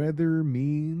warmer weather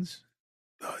means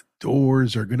the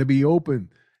doors are going to be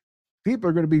open. People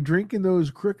are going to be drinking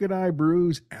those Crooked Eye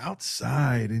brews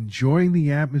outside, enjoying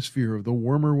the atmosphere of the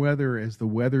warmer weather as the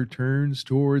weather turns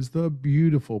towards the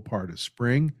beautiful part of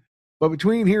spring. But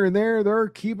between here and there, they're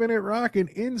keeping it rocking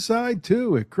inside,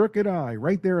 too, at Crooked Eye,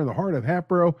 right there in the heart of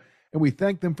Hatboro. And we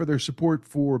thank them for their support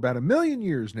for about 1 million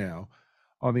years now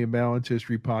on the Imbalanced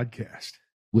History podcast.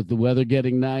 With the weather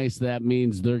getting nice, that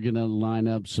means they're going to line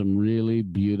up some really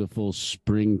beautiful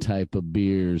spring type of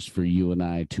beers for you and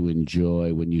I to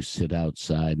enjoy when you sit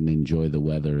outside and enjoy the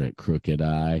weather at Crooked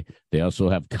Eye. They also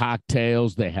have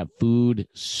cocktails. They have food,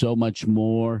 so much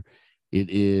more. It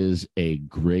is a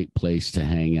great place to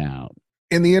hang out.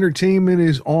 And the entertainment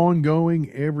is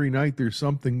ongoing. Every night there's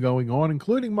something going on,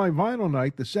 including my vinyl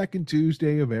night, the second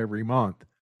Tuesday of every month.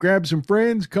 Grab some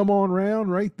friends, come on round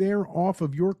right there off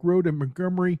of York Road in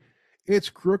Montgomery. It's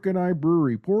Crooked Eye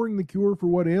Brewery, pouring the cure for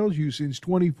what ails you since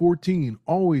 2014.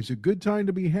 Always a good time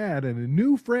to be had and a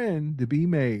new friend to be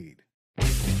made.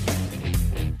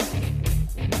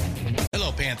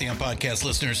 Hello, Pantheon Podcast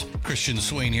listeners. Christian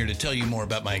Swain here to tell you more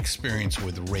about my experience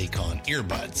with Raycon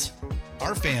earbuds.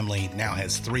 Our family now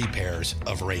has 3 pairs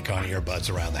of Raycon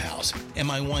earbuds around the house, and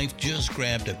my wife just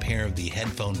grabbed a pair of the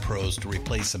Headphone Pros to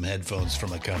replace some headphones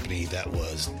from a company that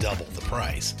was double the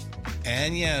price.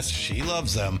 And yes, she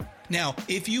loves them. Now,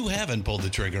 if you haven't pulled the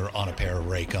trigger on a pair of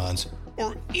Raycons,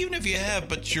 or even if you have,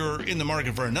 but you're in the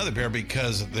market for another pair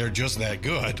because they're just that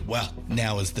good, well,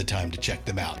 now is the time to check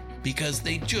them out, because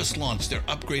they just launched their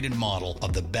upgraded model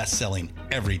of the best-selling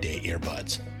everyday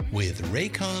earbuds. With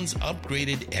Raycon's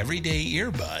upgraded everyday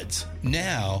earbuds,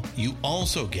 now you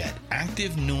also get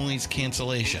active noise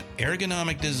cancellation,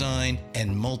 ergonomic design,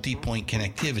 and multi-point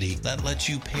connectivity that lets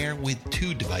you pair with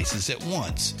 2 devices at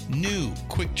once. New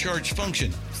quick charge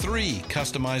function, 3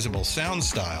 customizable sound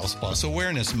styles, plus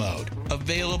awareness mode.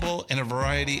 Available in a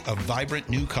variety of vibrant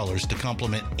new colors to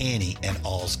complement any and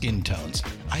all skin tones.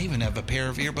 I even have a pair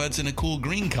of earbuds in a cool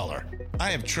green color.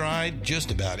 I have tried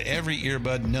just about every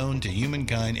earbud known to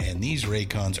humankind, and these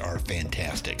Raycons are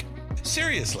fantastic.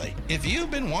 Seriously, if you've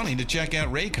been wanting to check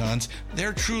out Raycons,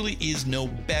 there truly is no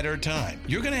better time.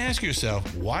 You're going to ask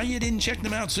yourself why you didn't check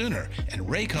them out sooner, and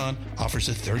Raycon offers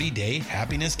a 30-day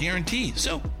happiness guarantee.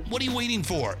 So what are you waiting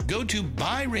for? Go to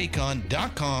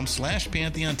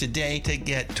buyraycon.com/Pantheon today to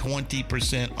get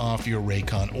 20% off your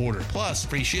Raycon order, plus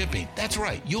free shipping. That's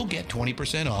right, you'll get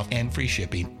 20% off and free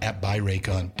shipping at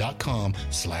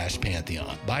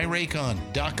buyraycon.com/Pantheon.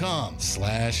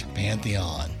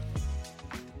 buyraycon.com/Pantheon.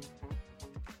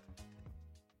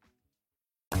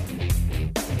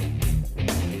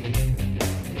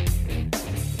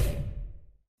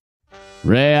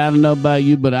 Ray, I don't know about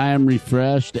you, but I am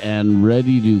refreshed and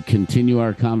ready to continue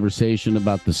our conversation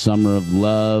about the Summer of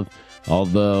Love,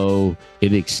 although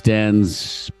it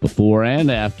extends before and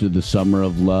after the Summer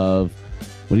of Love.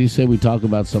 What do you say we talk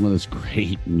about some of this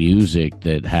great music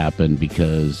that happened,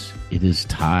 because it is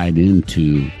tied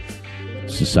into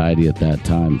society at that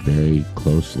time very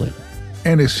closely.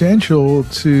 And essential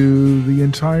to the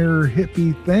entire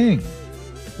hippie thing.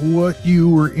 What you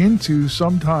were into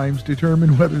sometimes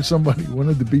determined whether somebody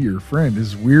wanted to be your friend,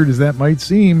 as weird as that might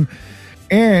seem.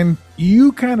 And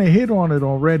you kind of hit on it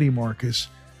already, Marcus.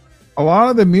 A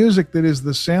lot of the music that is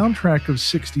the soundtrack of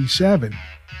 67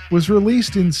 was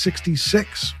released in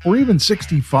 66 or even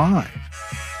 65.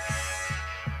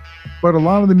 But a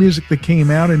lot of the music that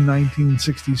came out in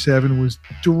 1967 was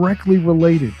directly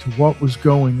related to what was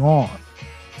going on,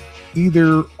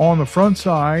 either on the front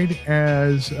side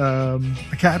as a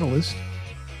catalyst,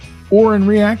 or in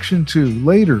reaction to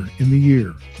later in the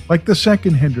year, like the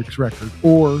second Hendrix record,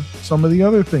 or some of the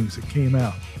other things that came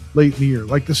out late in the year,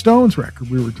 like the Stones record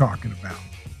we were talking about.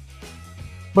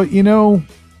 But you know,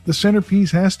 the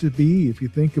centerpiece has to be, if you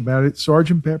think about it,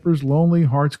 Sgt. Pepper's Lonely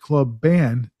Hearts Club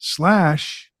Band /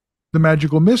 the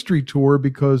Magical Mystery Tour,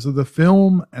 because of the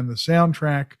film and the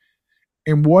soundtrack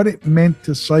and what it meant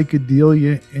to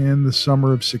psychedelia in the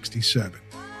summer of '67.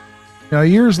 Now,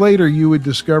 years later, you would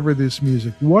discover this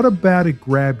music. What about it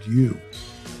grabbed you?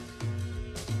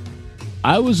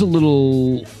 I was a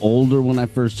little older when I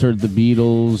first heard the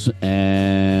Beatles,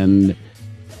 and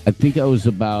I think I was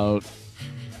about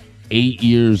 9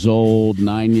 years old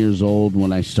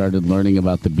when I started learning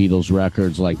about the Beatles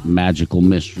records like Magical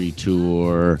Mystery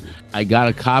Tour. I got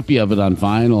a copy of it on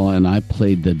vinyl and I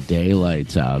played the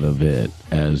daylights out of it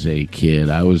as a kid.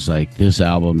 I was like, this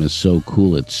album is so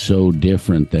cool. It's so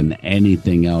different than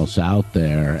anything else out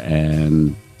there,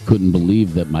 and couldn't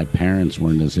believe that my parents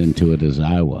weren't as into it as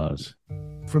I was.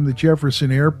 From the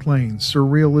Jefferson Airplane's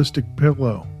Surrealistic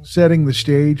Pillow, setting the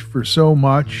stage for so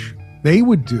much they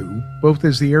would do, both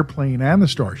as the Airplane and the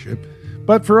Starship,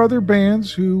 but for other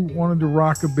bands who wanted to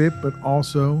rock a bit but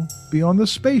also be on the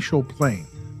spatial plane,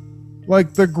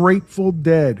 like the Grateful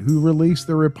Dead, who released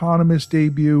their eponymous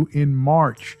debut in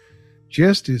March,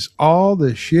 just as all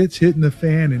the shit's hitting the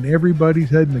fan and everybody's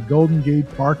heading to Golden Gate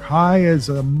Park high as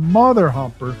a mother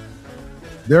humper.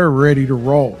 They're ready to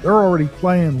roll. They're already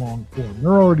playing long form.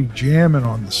 They're already jamming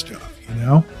on the stuff, you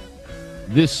know?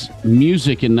 This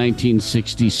music in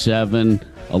 1967,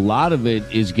 a lot of it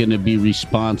is going to be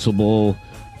responsible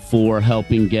for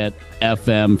helping get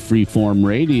FM freeform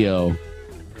radio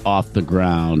off the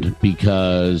ground,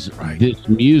 because this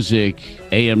music,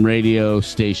 AM radio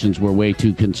stations were way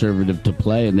too conservative to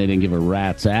play, and they didn't give a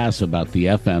rat's ass about the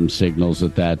FM signals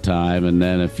at that time. And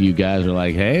then a few guys are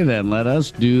like, hey, then let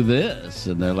us do this.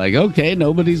 And they're like, okay,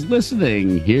 nobody's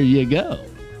listening. Here you go.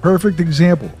 Perfect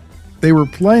example. They were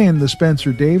playing the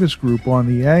Spencer Davis Group on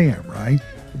the AM, right?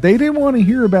 They didn't want to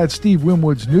hear about Steve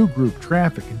Winwood's new group,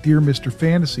 Traffic, and Dear Mr.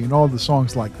 Fantasy, and all the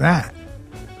songs like that.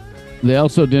 They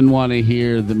also didn't want to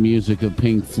hear the music of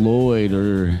Pink Floyd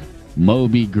or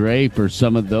Moby Grape or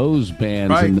some of those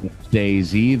bands in those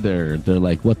days either. They're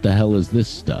like, what the hell is this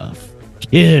stuff?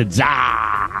 Kids,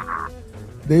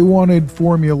 They wanted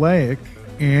formulaic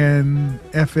and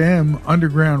FM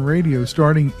underground radio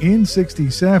starting in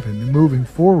 '67 and moving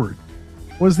forward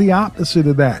was the opposite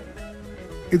of that.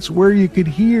 It's where you could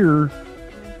hear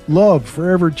Love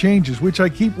Forever Changes, which I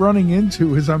keep running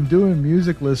into as I'm doing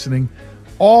music listening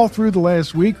all through the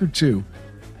last week or two.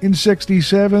 In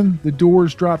 '67, the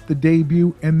Doors dropped the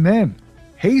debut and then,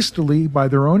 hastily, by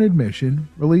their own admission,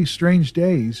 released Strange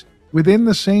Days within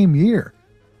the same year.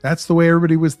 That's the way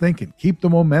everybody was thinking. Keep the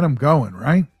momentum going,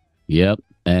 right? Yep.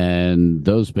 And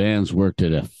those bands worked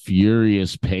at a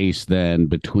furious pace then,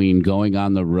 between going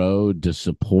on the road to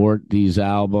support these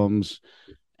albums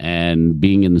and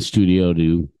being in the studio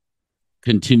to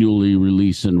continually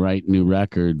release and write new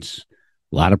records.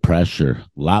 A lot of pressure,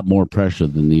 a lot more pressure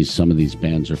than some of these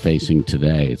bands are facing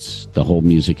today. It's the whole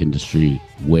music industry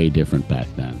way different back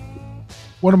then.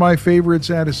 One of my favorites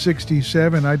out of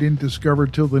 '67 I didn't discover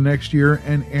till the next year,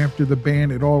 and after the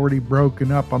band had already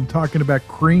broken up. I'm talking about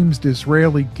Cream's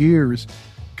Disraeli Gears,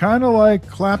 kind of like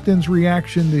Clapton's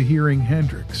reaction to hearing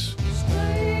Hendrix.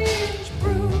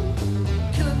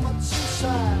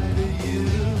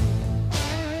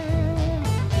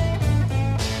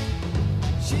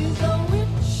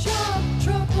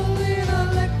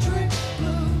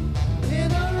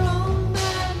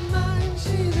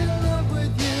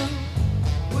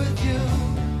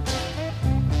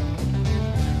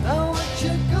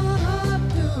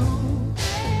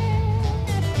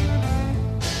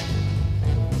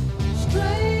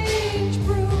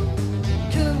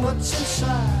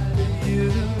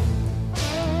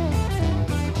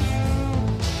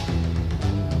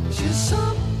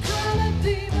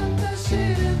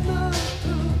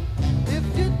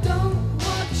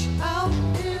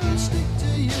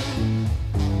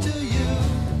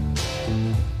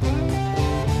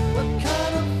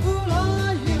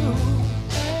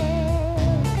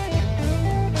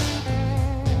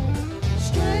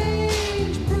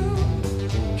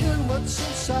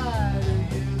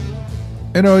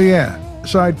 And oh yeah,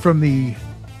 aside from the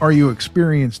Are You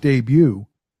Experienced debut,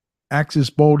 Axis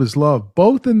Bold as Love,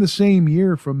 both in the same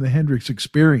year from the Hendrix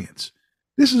Experience.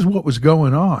 This is what was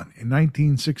going on in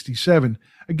 1967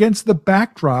 against the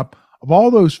backdrop of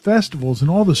all those festivals and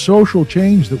all the social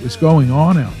change that was going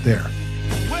on out there.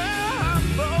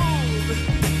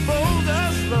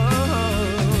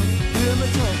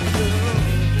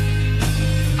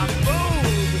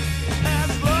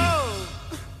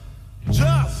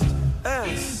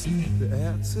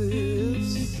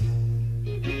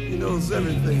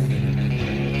 everything.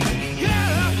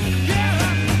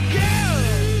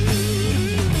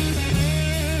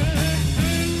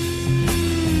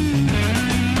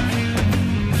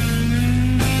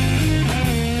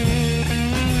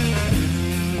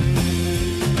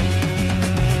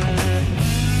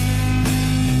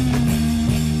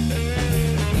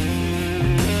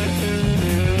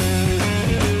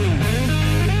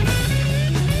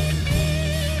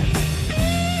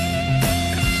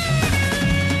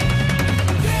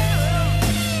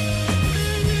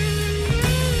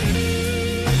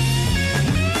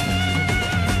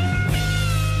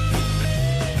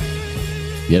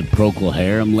 You had Procol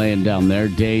Harum laying down their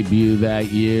debut that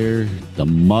year. The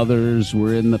Mothers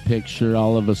were in the picture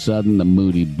all of a sudden. The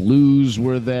Moody Blues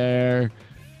were there.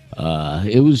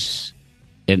 It was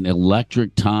an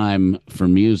electric time for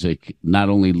music, not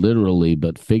only literally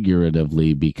but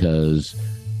figuratively, because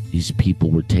these people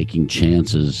were taking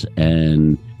chances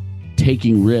and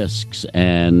taking risks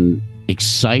and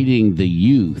exciting the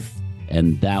youth,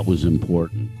 and that was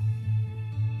important.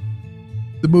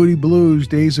 The Moody Blues,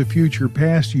 Days of Future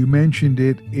Past, you mentioned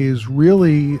it, is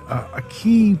really a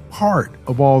key part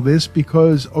of all this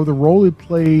because of the role it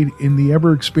played in the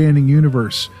ever-expanding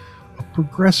universe of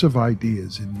progressive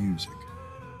ideas in music.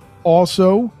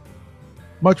 Also,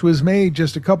 much was made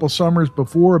just a couple summers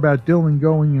before about Dylan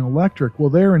going electric. Well,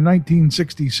 there in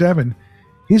 1967,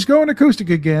 he's going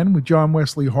acoustic again with John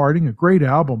Wesley Harding, a great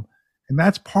album, and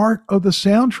that's part of the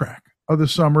soundtrack of the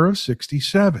summer of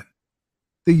 67.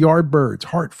 The Yardbirds,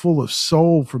 Heart Full of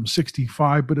Soul from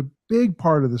 65, but a big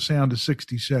part of the sound of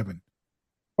 67.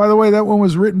 By the way, that one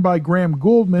was written by Graham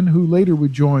Gouldman, who later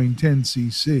would join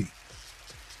 10cc.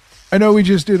 I know we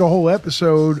just did a whole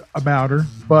episode about her,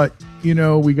 but, you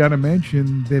know, we got to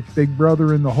mention that Big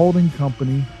Brother and the Holding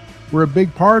Company were a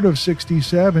big part of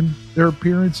 67, their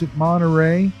appearance at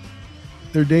Monterey,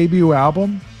 their debut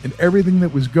album, and everything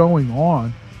that was going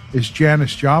on as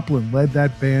Janis Joplin led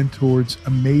that band towards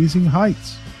amazing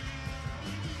heights.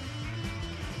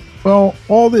 Well,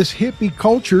 all this hippie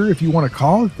culture, if you want to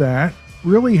call it that,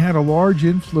 really had a large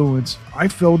influence. I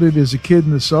felt it as a kid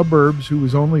in the suburbs who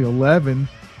was only 11.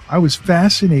 I was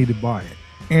fascinated by it.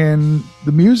 And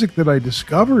the music that I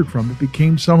discovered from it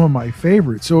became some of my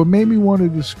favorites, so it made me want to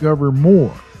discover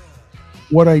more.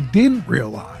 What I didn't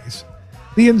realize,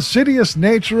 the insidious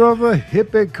nature of the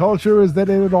hippie culture, is that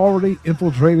it had already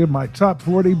infiltrated my top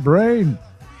 40 brain.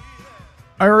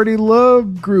 I already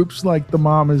loved groups like the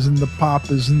Mamas and the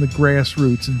Papas and the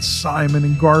Grassroots and Simon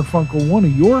and Garfunkel, one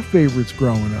of your favorites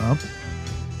growing up.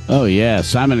 Oh, yeah.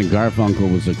 Simon and Garfunkel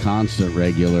was a constant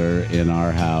regular in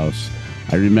our house.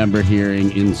 I remember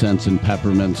hearing Incense and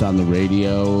Peppermints on the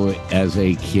radio as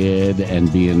a kid and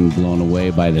being blown away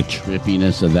by the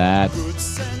trippiness of that. Good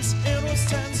sense,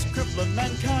 innocence, crippling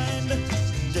mankind.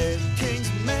 Dead kings,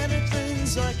 many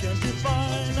things I can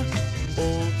define.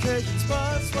 Occasions,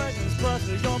 spots, wagons,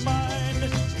 clutter your mind.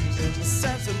 In the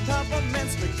sense of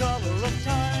peppermints, the color of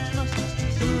time.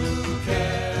 Who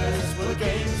cares what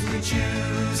games we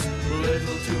choose?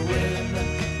 Little to win,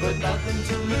 but nothing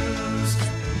to lose.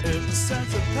 In the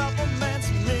sense of peppermints,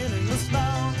 meaningless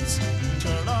nouns.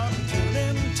 Turn on, tune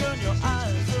in, turn your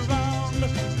eyes around.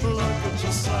 Look at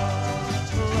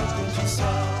yourself, look at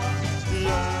yourself. Yeah,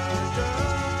 yeah.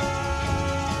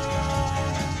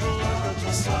 Look at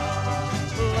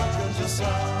yourself, look at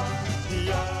yourself.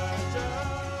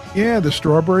 Yeah, Yeah, the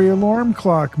Strawberry Alarm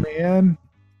Clock, man.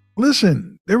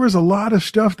 Listen, there was a lot of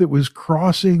stuff that was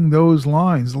crossing those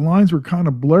lines. The lines were kind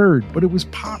of blurred, but it was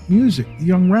pop music. The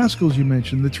Young Rascals you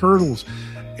mentioned, the Turtles,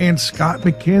 and Scott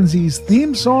McKenzie's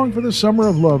theme song for the Summer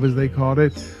of Love, as they called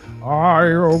it. Are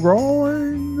you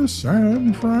going to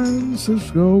San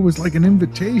Francisco? Was like an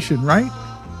invitation, right?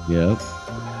 Yeah.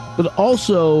 But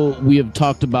also, we have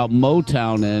talked about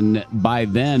Motown, and by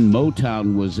then,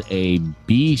 Motown was a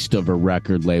beast of a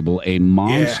record label, a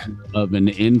monster of an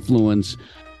influence.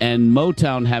 And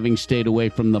Motown, having stayed away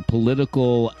from the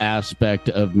political aspect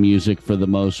of music for the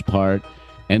most part,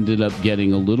 ended up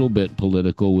getting a little bit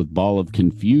political with Ball of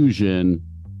Confusion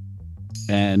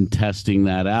and testing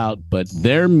that out. But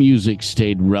their music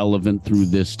stayed relevant through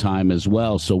this time as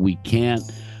well. So we can't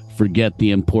forget the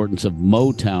importance of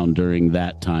Motown during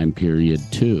that time period,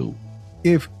 too.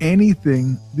 If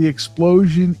anything, the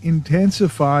explosion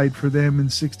intensified for them in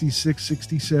 66,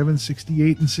 67,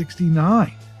 68, and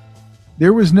 69.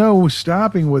 There was no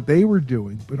stopping what they were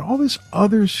doing, but all this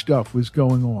other stuff was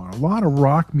going on, a lot of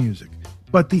rock music.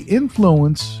 But the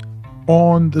influence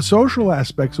on the social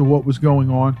aspects of what was going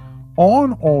on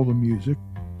all the music,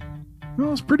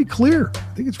 well, it's pretty clear.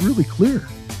 I think it's really clear.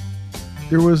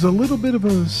 There was a little bit of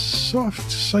a soft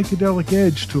psychedelic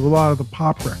edge to a lot of the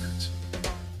pop records.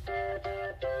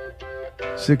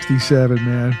 67,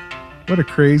 man. What a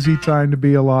crazy time to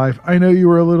be alive. I know you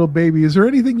were a little baby. Is there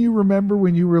anything you remember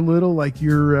when you were little, like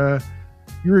your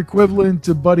equivalent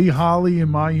to Buddy Holly in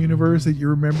my universe that you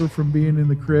remember from being in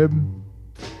the crib?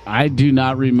 I do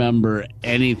not remember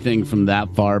anything from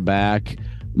that far back.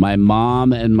 My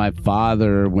mom and my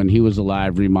father, when he was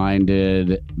alive,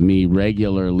 reminded me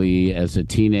regularly as a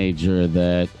teenager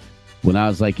that when I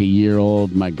was like a year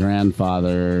old, my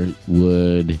grandfather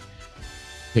would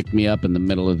pick me up in the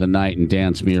middle of the night and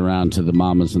dance me around to the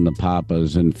mamas and the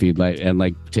papas and feed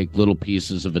take little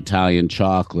pieces of Italian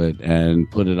chocolate and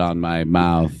put it on my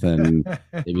mouth. And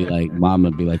they'd be like, Mom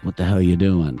would be like, what the hell are you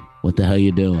doing? What the hell are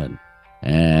you doing?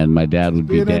 And my dad would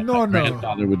be, my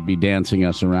grandfather would be dancing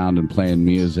us around and playing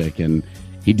music. And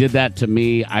he did that to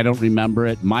me. I don't remember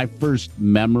it. My first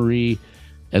memory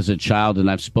as a child, and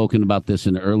I've spoken about this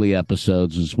in early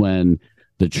episodes, is when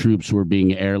the troops were being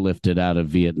airlifted out of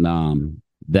Vietnam.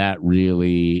 That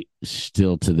really,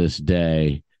 still to this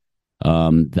day,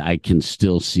 I can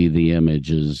still see the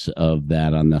images of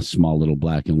that on the small little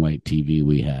black and white TV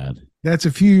we had. That's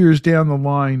a few years down the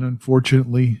line,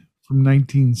 unfortunately, from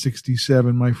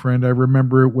 1967, my friend. I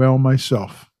remember it well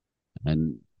myself.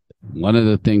 And one of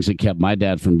the things that kept my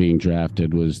dad from being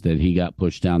drafted was that he got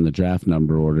pushed down the draft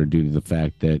number order due to the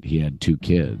fact that he had 2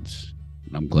 kids.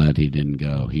 I'm glad he didn't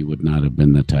go. He would not have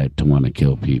been the type to want to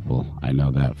kill people. I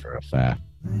know that for a fact.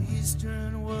 The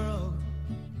Eastern world,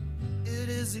 it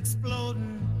is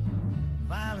exploding,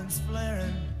 violence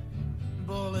flaring,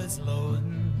 bullets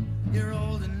loading. You're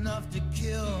old enough to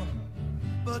kill,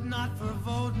 but not for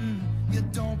voting. You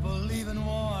don't believe in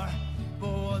war, but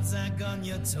what's that gun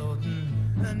you're toting?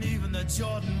 And even the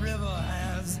Jordan River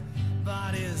has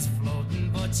bodies floating,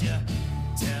 but you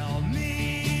tell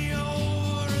me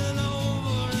over and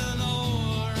over and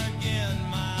over again,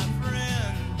 my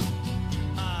friend,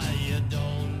 you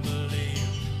don't believe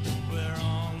we're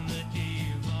on the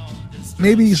eve of destruction.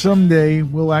 Maybe someday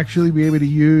we'll actually be able to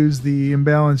use the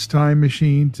imbalanced time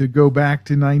machine to go back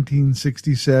to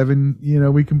 1967. You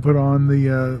know, we can put on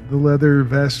the leather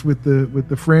vest with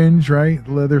the fringe, right?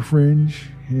 The leather fringe,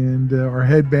 and our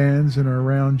headbands and our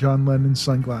round John Lennon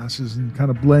sunglasses, and kind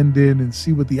of blend in and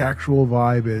see what the actual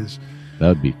vibe is. That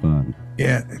would be fun.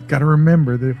 Yeah, got to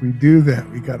remember that if we do that,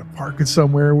 we got to park it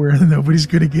somewhere where nobody's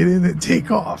going to get in and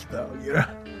take off, though, you know?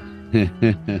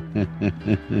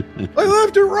 I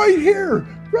left it right here.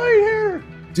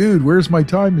 Dude, where's my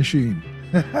time machine?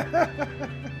 I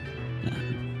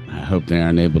hope they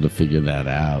aren't able to figure that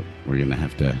out. We're gonna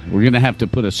have to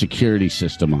put a security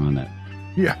system on it.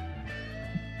 Yeah.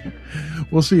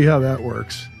 We'll see how that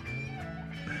works.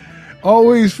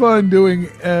 Always fun doing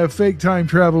fake time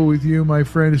travel with you, my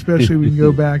friend, especially when you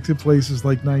go back to places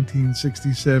like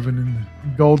 1967 and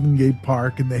Golden Gate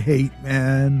Park and the Hate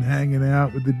Man, hanging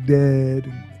out with the Dead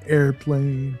and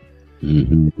Airplane.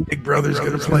 Mm-hmm. Big Brother's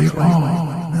going to play all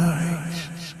night.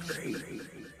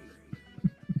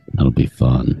 That'll be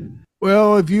fun.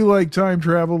 Well, if you like time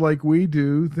travel like we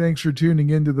do, thanks for tuning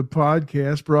into the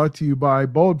podcast, brought to you by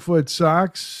Boldfoot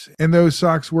Socks. And those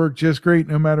socks work just great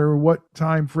no matter what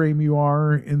time frame you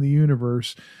are in the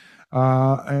universe.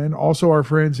 And also our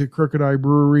friends at Crooked Eye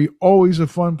Brewery. Always a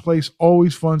fun place,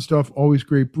 always fun stuff, always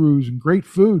great brews, and great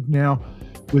food now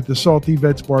with the Salty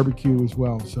Vets barbecue as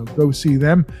well. So go see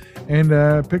them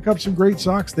and pick up some great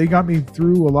socks. They got me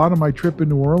through a lot of my trip in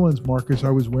New Orleans, Marcus. I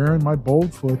was wearing my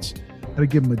Boldfoots. I had to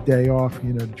give them a day off,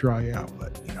 you know, to dry out.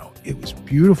 But, you know, it was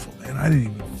beautiful, man. I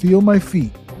didn't even feel my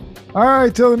feet. All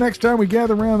right, till the next time we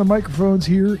gather around the microphones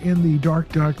here in the Dark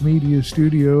Doc Media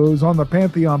Studios on the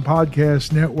Pantheon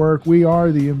Podcast Network, we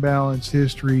are the Imbalanced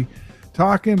History,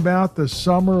 talking about the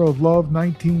Summer of Love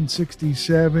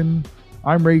 1967.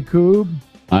 I'm Ray Koob.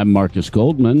 I'm Marcus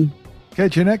Goldman.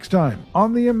 Catch you next time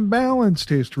on the Imbalanced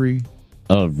History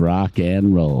of Rock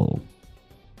and Roll.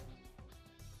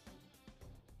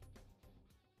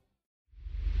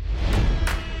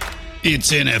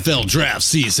 It's NFL draft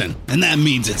season, and that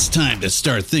means it's time to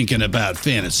start thinking about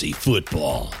fantasy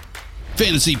football.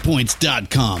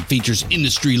 FantasyPoints.com features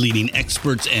industry-leading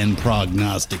experts and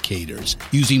prognosticators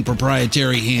using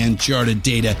proprietary hand-charted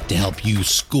data to help you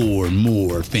score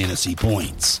more fantasy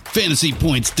points.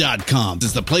 FantasyPoints.com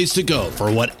is the place to go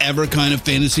for whatever kind of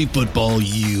fantasy football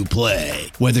you play.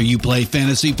 Whether you play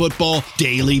fantasy football,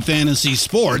 daily fantasy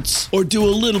sports, or do a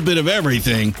little bit of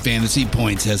everything, Fantasy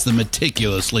Points has the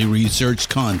meticulously researched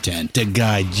content to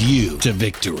guide you to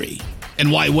victory. And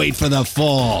why wait for the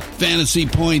fall? Fantasy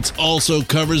Points also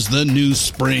covers the new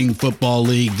spring football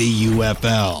league, the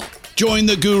UFL. Join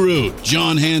the guru,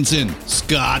 John Hansen,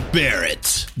 Scott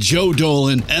Barrett, Joe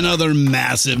Dolan, and other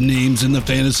massive names in the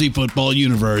fantasy football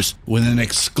universe with an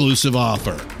exclusive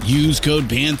offer. Use code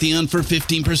Pantheon for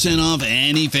 15% off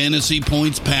any Fantasy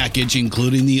Points package,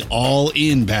 including the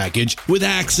all-in package with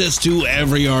access to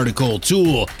every article,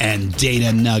 tool, and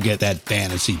data nugget that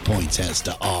Fantasy Points has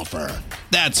to offer.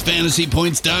 That's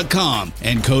fantasypoints.com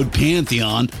and code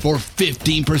Pantheon for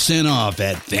 15% off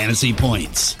at Fantasy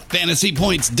Points.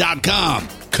 Fantasypoints.com,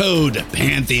 code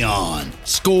Pantheon.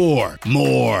 Score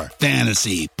more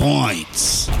fantasy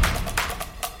points.